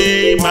not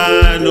a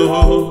man.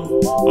 Oh.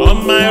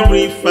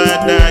 Almighty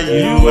Father,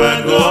 you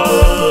are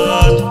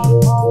God.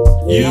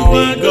 You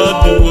are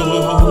God,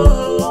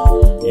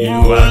 oh.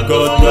 You are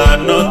God, you are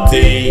not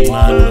a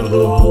man.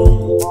 Oh.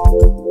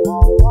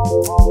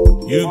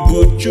 Ịbụ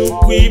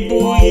Chukwu,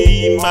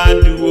 Ịbụghi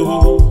mmadụ.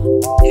 Oh.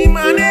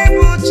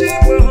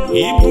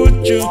 Ịbụ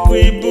Chukwu,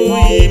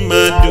 Ịbụghi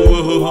mmadụ.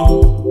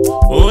 Oh.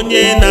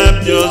 Onye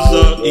na-abịa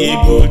ọzọ,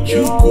 Ịbụ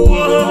Chukwu,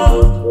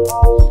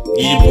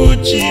 Ịbụ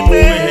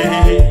Chime.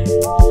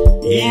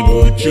 Ịbụ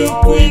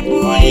Chukwu,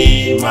 Ịbụghi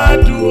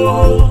mmadụ.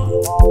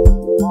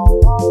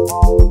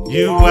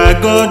 You are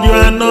God, you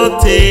are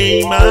not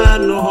a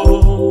man.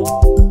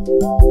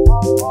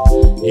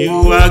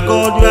 You are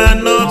God, you are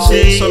not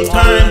a man.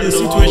 Sometimes the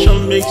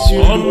situation makes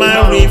you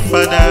Almighty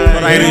Father,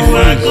 but I you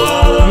are refuse.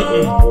 God.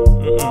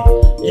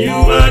 You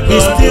are God.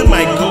 He's still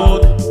my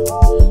God.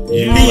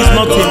 He is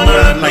not a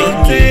man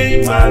like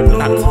me.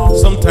 That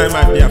sometimes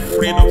I be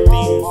afraid of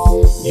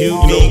things. You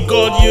be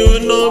God, you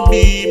no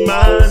be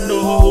man.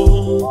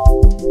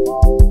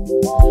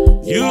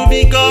 You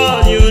be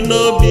God, you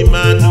no be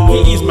man.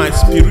 He is my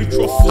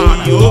spiritual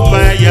father.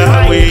 Jehovah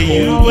Yahweh,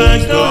 you are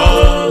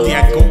God.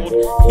 Dear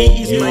God,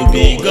 He is my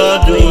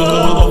God. The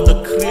God of the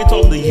creator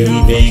of the You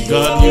be universe.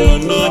 God,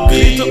 you no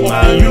be Creator of the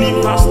man.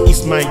 universe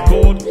is my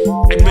God.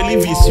 I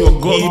believe He's your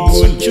God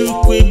Ịbụ too.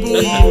 Chukwu,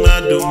 Ịbụghi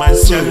mmadụ So,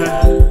 mancha.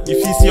 if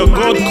He's your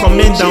God,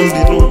 comment down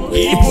below.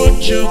 Ịbụ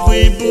Chukwu,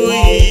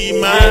 Ịbụghi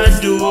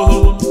mmadụ.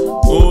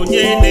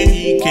 Onye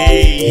na-enye ike,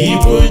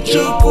 Ịbụ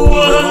Chukwu.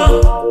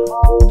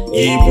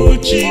 Ịbụ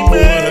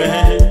Chime.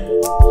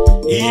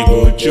 Ịbụ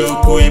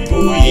Chukwu,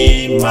 Ịbụghi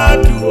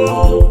mmadụ.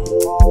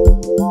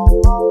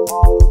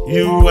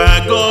 You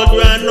are God,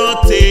 you are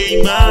not a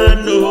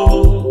man.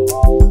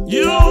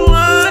 You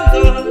are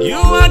God, you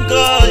are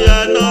God, you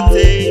are not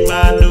a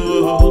man.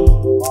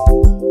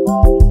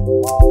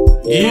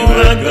 You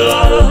are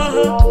God,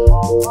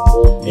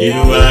 you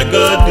are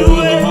God.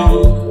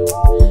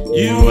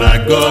 You are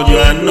God, you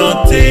are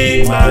not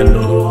a man.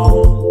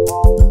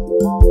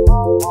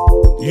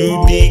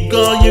 You be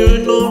God, you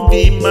no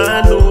be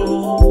man.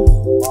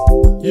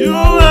 You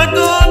are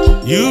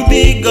God, you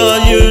be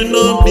God, you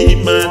no be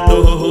man.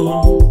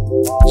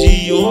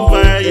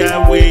 Jehovah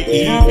Yahweh,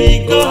 you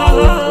be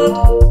God.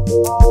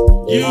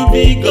 You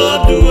be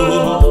God,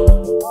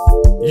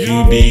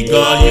 you be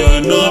God,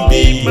 you no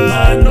be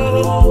man.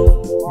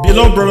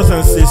 Beloved brothers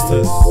and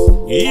sisters,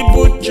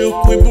 Ịbụ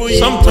Chukwu, Ịbụghi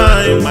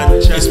sometimes,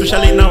 mancha.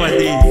 especially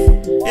nowadays,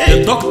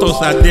 the doctors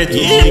are there to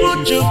make Ịbụ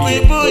you Chukwu,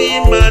 feel. Ịbụghi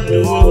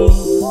mmadụ.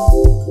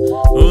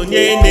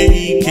 Onye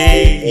na-enye ike,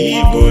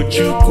 Ịbụ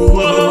Chukwu.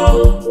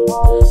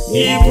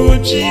 Ịbụ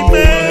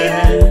Chime.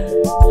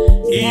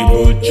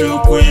 Ịbụ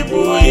Chukwu,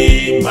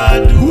 Ịbụghi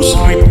mmadụ. Whose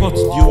report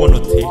do you want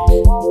to take?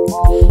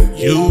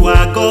 You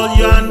are God,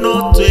 you are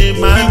not a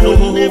man. You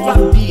will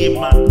never be a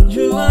man.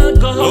 You are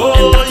God. Oh,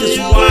 and that is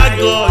you why are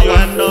God, you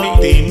are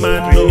not a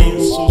man.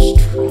 remains so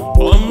strong.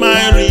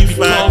 Almighty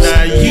Father,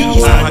 He you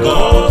is are our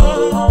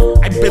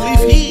God. I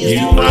believe He is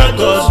You the are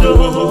God.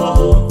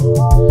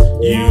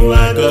 God. You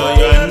are God,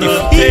 you are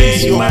not He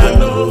is a your man.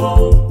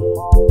 God,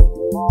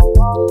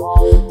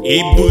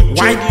 Ịbụ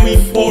Why do we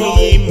fall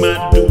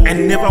and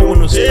never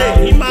want to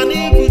stand?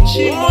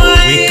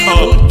 Wake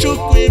up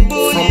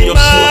from your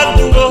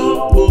slumber.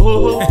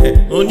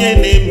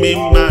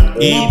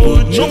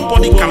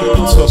 Nobody can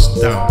put us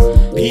down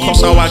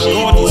because our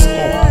God is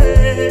up.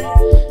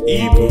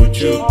 Ịbụ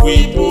Chukwu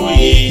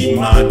ịbụghị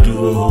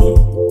mmadụ.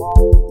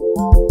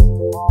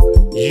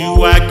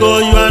 You are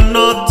God, you are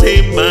not a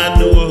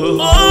man. Oh,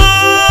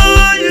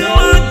 you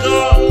are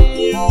God,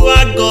 you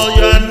are God,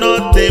 you are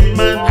not a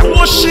man. I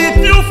worship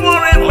you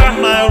forever.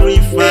 Oh, my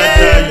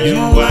Father,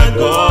 you are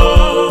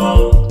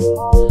God.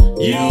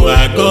 You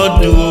are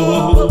God,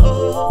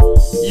 oh.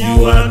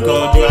 You are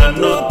God, you are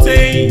not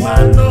a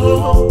man.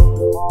 Oh.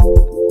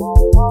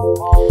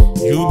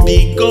 You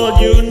be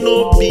God, you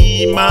no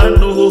be man.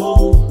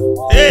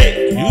 Oh.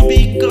 Hey, you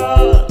be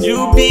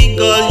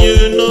God,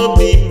 you no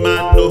be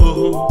man.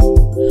 Oh.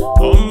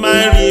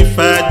 Almighty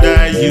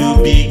Father,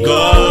 you be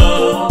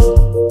God.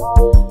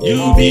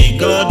 You be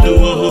God,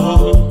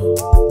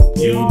 oh.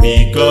 You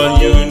be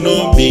God, you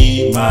no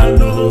be man,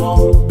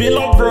 oh.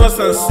 Beloved brothers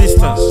and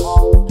sisters,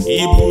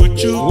 Ịbụ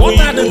Chukwu, what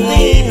are the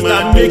things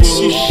that makes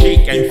you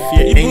shake and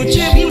fear? Ịbụ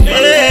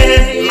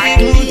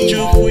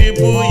Chukwu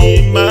ịbụghị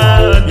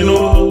mmadụ. You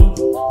know,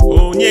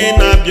 Onye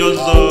na-abịa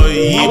ọzọ.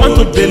 I want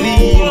to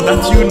believe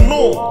that you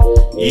know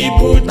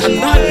that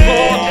God,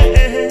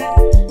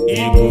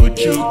 Ịbụ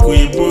Chukwu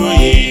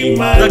ịbụghị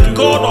mmadụ. the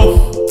God of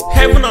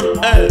heaven and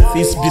earth,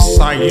 is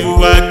beside you.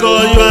 You are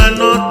God, you are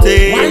not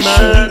a Why man.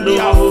 should you be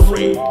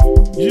afraid?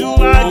 You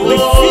are The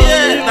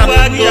fear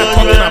that we are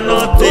talking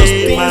about, those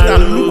things that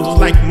look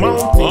like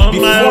mountains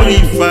before Almighty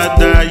you,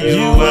 Father,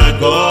 you are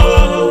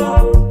God.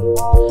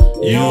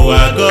 You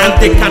are God. and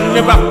they can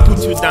never put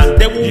you down.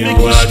 They will You make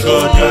you are God,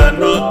 strong. you are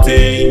not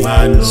a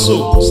man. So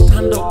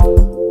stand up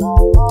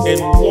and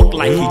walk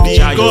like You a be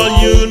giant. God,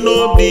 you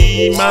no be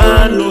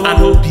man.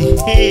 And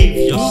behave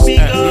You be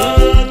yourself,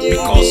 God,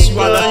 because you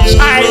are the you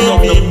child no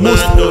of be the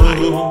Most man.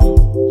 High.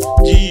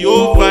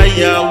 Jehovah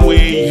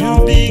Yahweh, you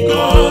be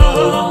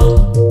God.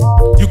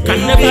 You can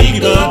never be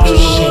God, put to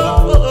shame.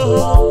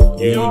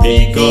 you be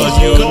God,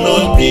 you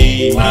no be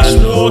His man.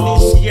 word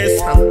is yes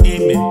and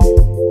amen.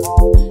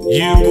 He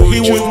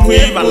will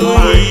never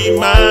lie.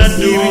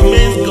 He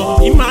remains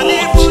God.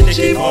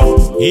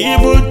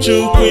 Ịbụ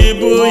Chukwu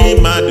ịbụghị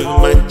mmadụ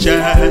ma ncha.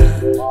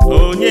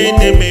 Onye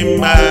na-eme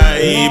mma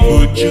Ịbụ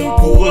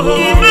Chukwu.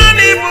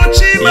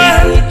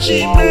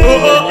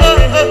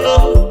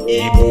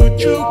 Ịbụ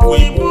Chukwu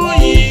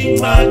ịbụghị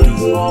mmadụ.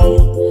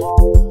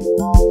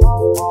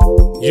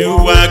 You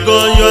are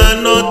God, you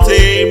are not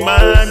a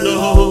man.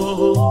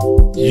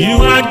 Oh. You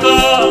are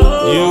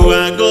God, you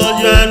are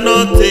God, you are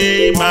not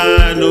a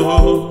man.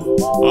 Oh.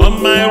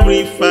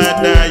 Almighty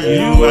Father,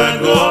 you are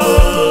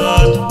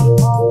God.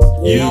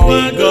 You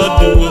are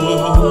God,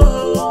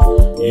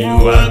 oh.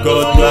 You are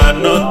God, you are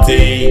not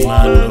a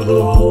man.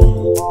 Oh.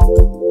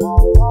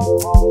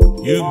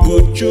 Ịbụ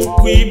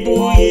Chukwu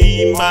ịbụghị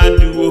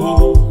mmadụ.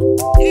 Oh.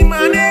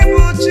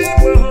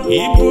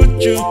 Ịbụ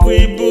Chukwu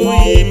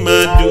ịbụghị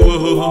mmadụ.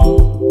 Oh.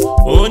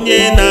 Onye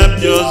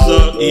na-abịa ọzọ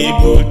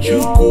Ịbụ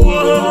Chukwu.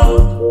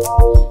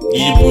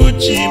 Ịbụ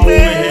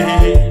Chime.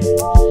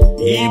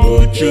 Ịbụ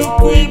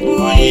Chukwu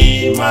ịbụghị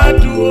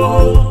mmadụ.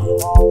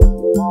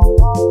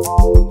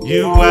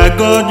 You are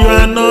God, you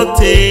are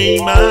not a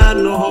man.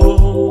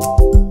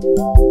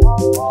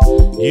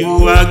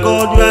 You are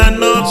God, you are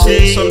not a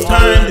man.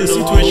 Sometimes the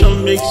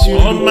situation makes you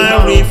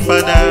Almighty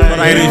Father, but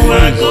I you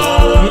are refuse.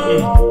 God.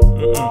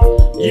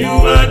 You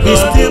are God. He's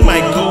still my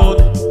God.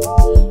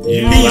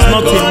 You He is are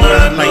not a God, man you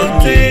are like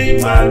not me.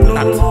 a man.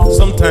 That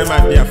sometimes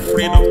I be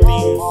afraid of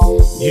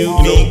things. You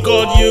be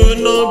God, you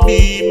no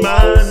be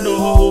man.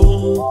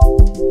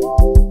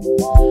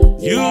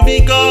 You be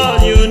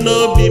God, you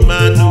no be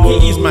man.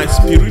 He is my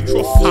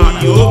spiritual father.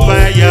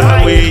 Jehovah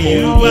Yahweh,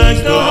 you are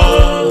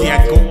God. Their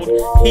God.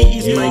 He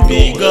is my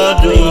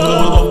God. The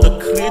God of the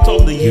creator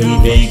of the You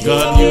universe. be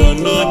God,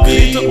 you no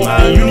be Creator of the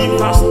man.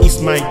 universe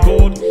is my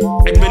God.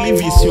 I believe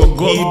he's your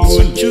God. Ịbụ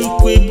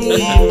Chukwu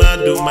ịbụghị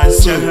mmadụ ma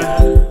ncha.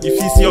 If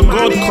it's your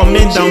God,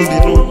 comment down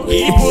below.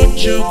 Ịbụ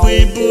Chukwu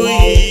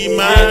ịbụghị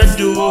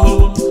mmadụ.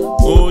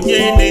 Onye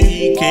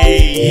na-enye ike.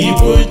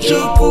 Ịbụ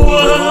Chukwu.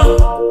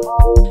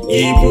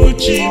 Ịbụ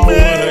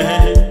Chime.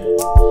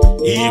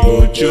 Ịbụ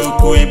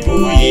Chukwu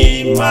ịbụghị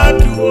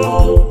mmadụ.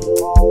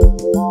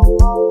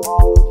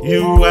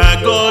 You are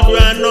God, you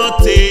are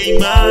not a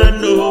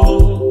man.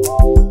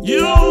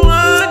 You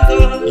are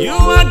God, you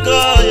are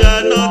God, you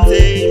are not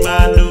a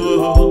man.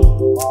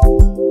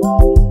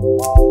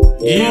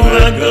 You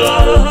are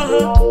God,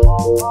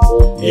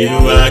 you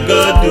are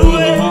God,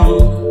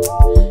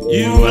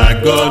 you are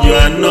God, you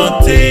are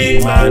not a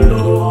man.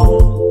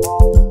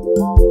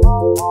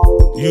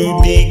 You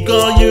be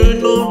God, you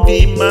no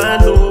be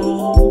man.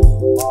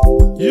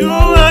 You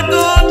are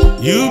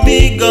God, you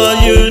be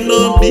God, you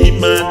no be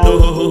man.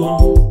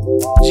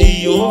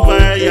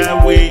 Jehovah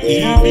Yahweh,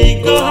 you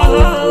be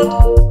God.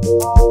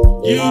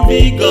 You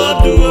be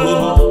God,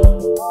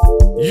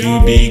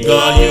 You be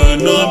God,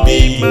 you no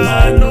be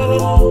man.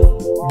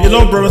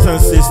 Beloved brothers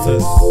and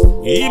sisters,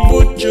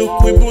 Ịbụ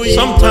Chukwu, Ịbụghi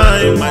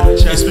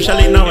sometimes,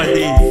 especially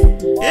nowadays,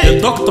 the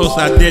doctors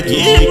are there to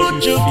make Ịbụ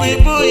you Chukwu, feel.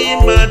 Ịbụghi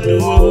mmadụ.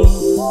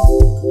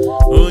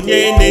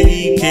 Onye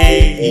na-enye ike,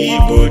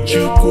 Ịbụ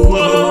Chukwu,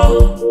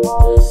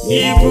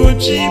 Ịbụ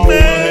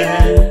Chime.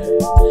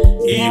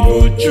 Ịbụ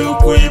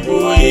Chukwu,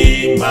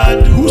 Ịbụghi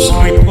mmadụ. Whose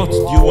report do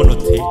you want to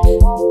take?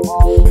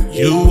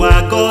 You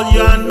are God,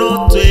 you are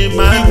not a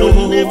man. You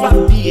will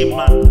never be a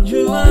man.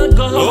 You are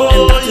God,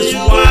 And that is you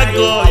why are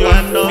God, you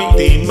are not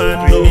a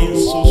man.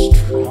 remains so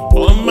strong.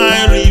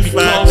 Almighty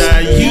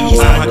Father, you He is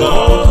are our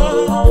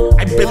God.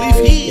 I believe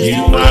He is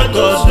You the are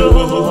God. God,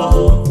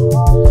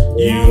 oh.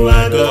 You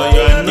are God,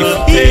 you are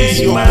not He is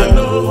a your man.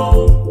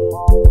 God,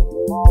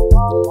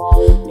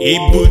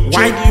 Ịbụ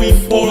why do we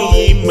Chukwu, follow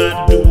Ịbụghi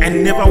mmadụ?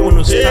 and never want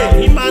to stand?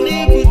 Wake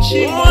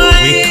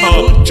up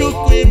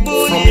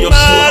from your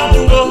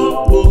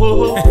slumber.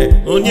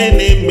 Onye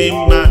na-eme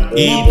mma,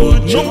 Ịbụ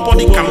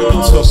Nobody can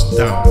put us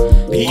down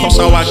because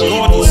our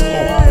God is up.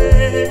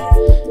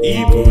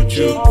 Ịbụ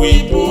Chukwu,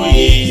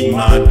 Ịbụghi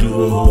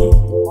mmadụ.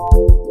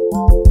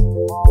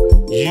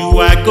 You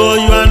are God,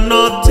 you are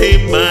not a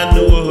man. Oh,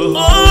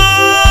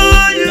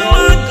 you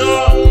are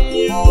God,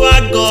 you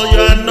are God,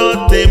 you are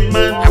not a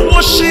man. I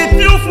worship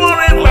you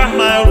forever.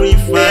 Almighty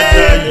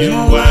Father, you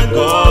are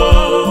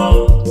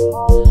God.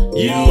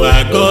 You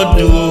are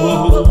God,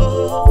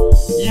 oh.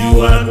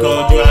 You are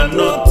God, you are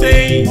not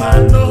a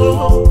man.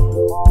 Oh.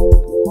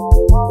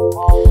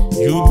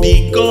 You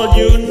be God,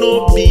 you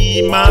no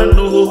be man.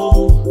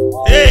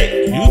 Oh.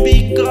 Hey, you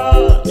be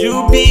God,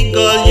 you be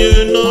God,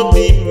 you no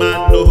be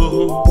man.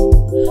 Oh.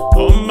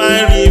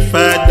 Almighty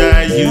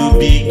Father, you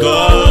be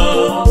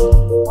God.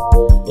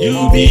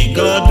 You be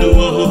God,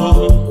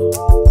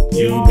 oh.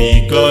 You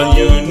be God,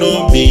 you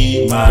no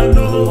be man.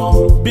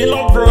 Oh.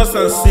 Beloved brothers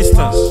and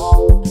sisters,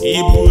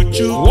 Ịbụ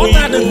Chukwu, what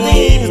are the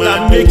things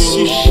that makes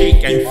you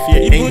shake and fear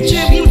Ịbụ and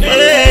Chukwu, shiver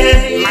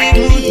like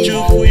Ịbụ me?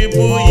 Chukwu,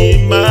 Ịbụghi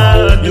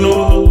mmadụ.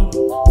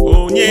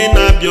 Onye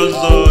na-abịa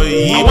ọzọ,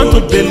 I want to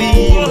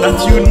believe that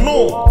you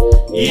know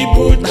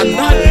Ịbụ that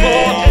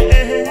God,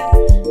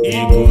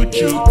 Ịbụ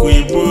Chukwu,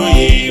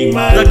 Ịbụghi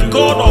mmadụ. the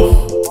God of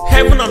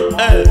heaven and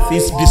earth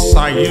is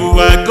beside you. You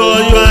are God,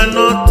 you are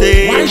not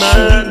a Why man.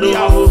 should you be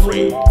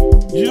afraid?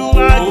 You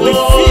are The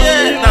God, fear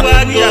you that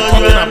are we are God,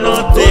 talking you are about,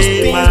 not those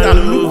a things man. that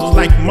look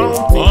like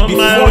mountains before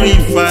Almighty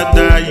you,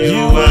 Father,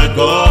 you are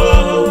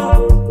God.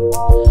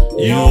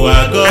 You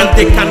are God, and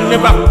they can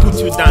never put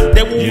you down.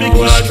 They will you make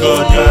you are strong.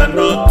 God, you are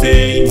not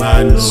a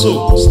man.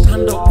 So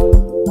stand up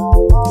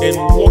and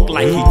walk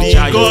like You a be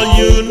giant. God,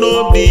 you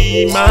no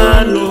be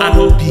man.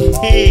 And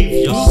behave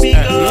You be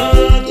yourself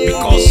God,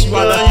 because you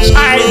are God, the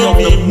child no of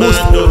the be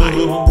Most man.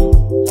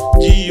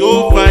 High.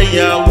 Jehovah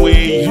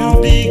Yahweh, you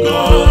be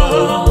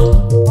God.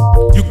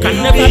 You can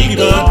never be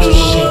put to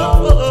shame.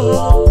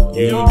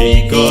 You be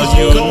God,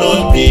 you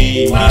no be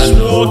His man.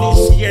 word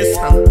is yes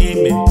and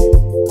amen.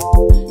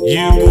 He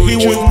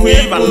will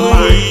never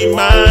lie.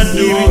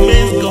 He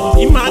remains God.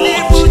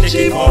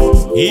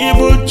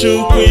 Ịbụ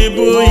Chukwu,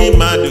 Ịbụghi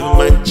mmadụ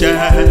mancha.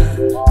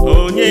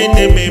 Onye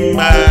na-eme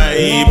mma,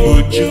 Ịbụ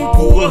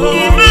Chukwu.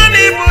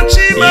 Ịbụ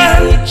Chime.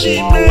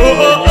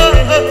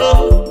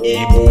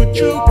 Ịbụ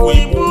Chukwu,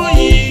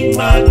 Ịbụghi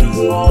mmadụ.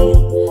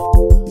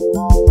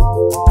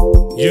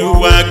 You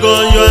are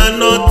God, you are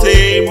not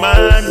a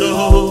man.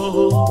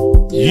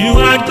 Oh. You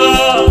are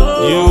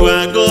God, you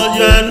are God,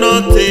 you are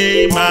not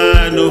a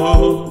man.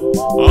 Oh.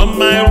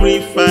 Almighty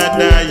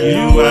Father,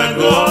 you are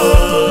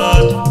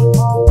God.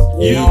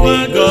 You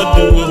are God,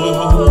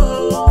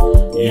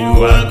 oh.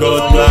 You are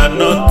God, you are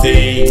not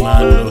a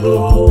man.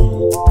 Oh.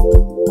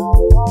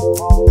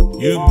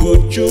 Ịbụ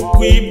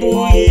Chukwu,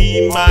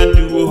 Ịbụghi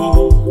mmadụ.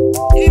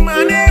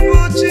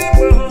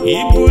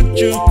 Ịbụ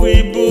Chukwu,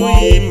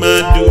 Ịbụghi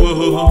mmadụ.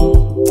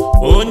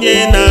 Onye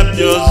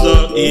na-abịa ọzọ,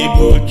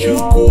 Ịbụ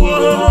Chukwu.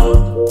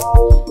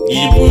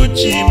 Ịbụ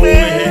Chime.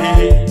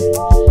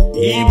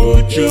 Ịbụ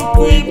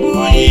Chukwu,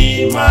 Ịbụghi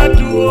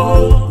mmadụ.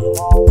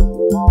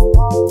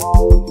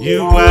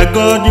 You are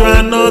God, you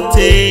are not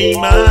a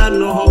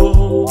man.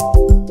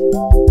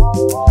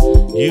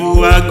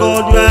 You are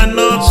God, you are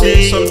not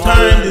a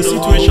Sometimes the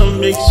situation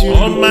makes you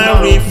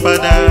Almighty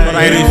Father, but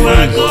I you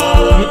are refuse.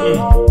 God.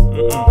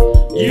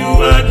 You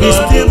are God. He's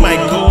still my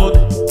God.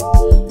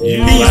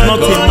 You He is are not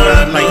a God, man you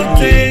are like not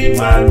me. a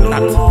man.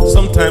 That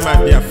sometimes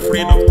I be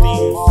afraid of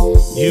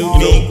things. You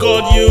be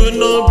God, you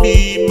no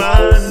be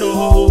man.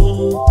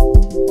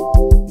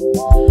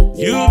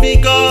 You be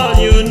God,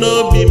 you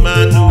no be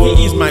man.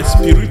 He is my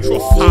spiritual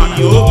father.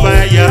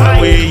 Jehovah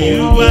Yahweh,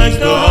 you are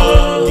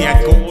God. Dear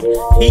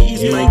God, He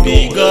is my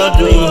God.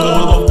 The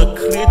God of the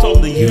creator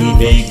of the You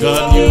be universe.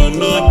 God, you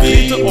no The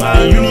creator be of the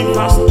man.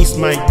 universe is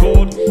my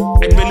God.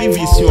 I believe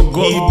He's your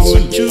God. Ịbụ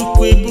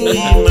Chukwu,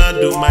 Ịbụghi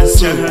mmadụ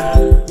mancha.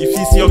 If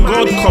He's your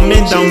God,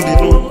 comment down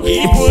below.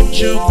 Ịbụ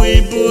Chukwu,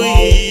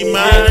 Ịbụghi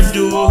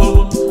mmadụ.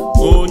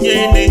 Onye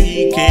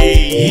na-enye ike,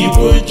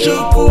 Ịbụ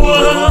Chukwu.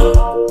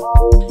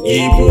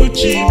 Ịbụ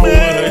Chime.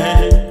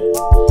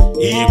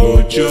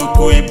 Ịbụ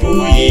Chukwu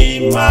ịbụghị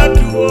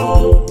mmadụ.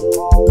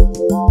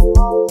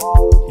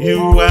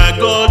 You are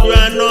God, you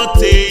are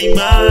not a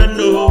man.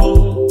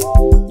 Oh.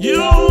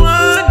 You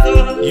are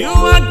God, you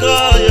are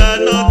God, you are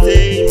not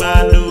a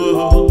man.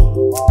 Oh.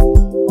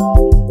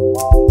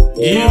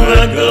 You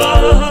are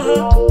God,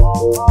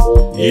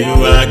 you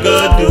are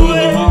God. Oh.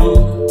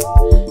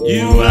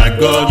 You are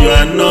God, you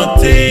are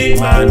not a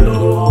man. Oh.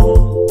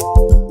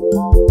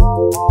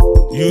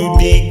 You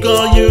be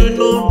God, you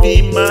no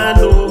be man.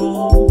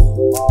 Oh.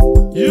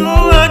 You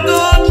are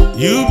God,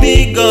 you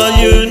be God,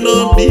 you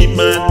no be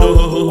man.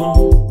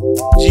 Oh.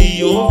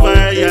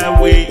 Jehovah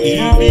Yahweh,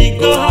 you be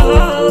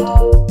God.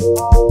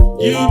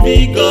 You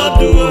be God,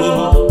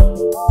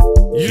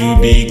 oh. You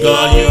be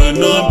God, you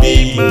no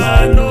be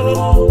man,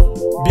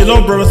 oh.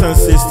 Beloved brothers and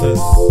sisters,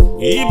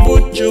 Ịbụ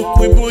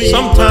Chukwu ịbụghị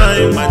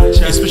sometimes,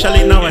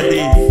 especially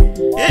nowadays,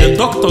 the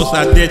doctors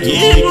are there to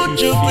make Ịbụ you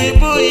Chukwu feel.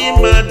 ịbụghị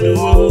mmadụ,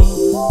 oh.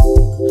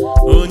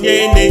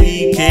 Onye na-enye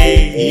ike,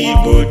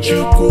 Ịbụ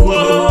Chukwu,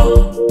 oh.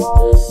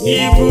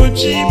 Ịbụ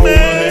Chime,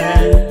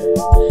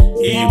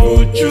 Ịbụ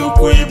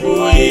Chukwu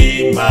ịbụghị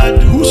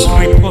mmadụ. Whose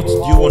report do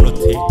you want to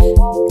take?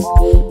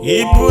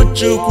 Ịbụ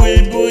Chukwu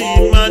ịbụghị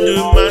mmadụ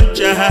ma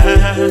ncha.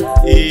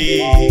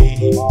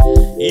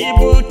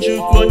 Ịbụ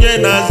Chukwu onye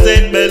na-aza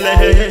ekpele,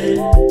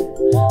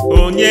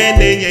 onye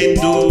na-enye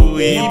ndụ.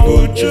 Ịbụ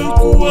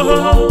Chukwu,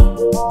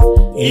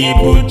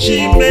 Ịbụ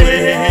Chime,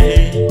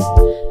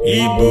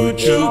 Ịbụ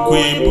Chukwu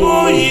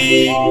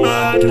ịbụghị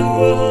mmadụ.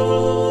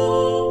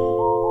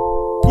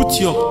 Put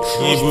your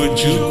trust Ịbụ in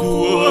Chukwu,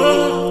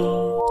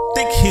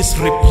 Take his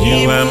report.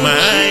 you are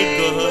my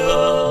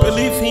God.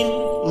 Believe him,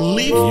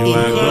 live You in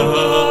are God.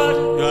 God.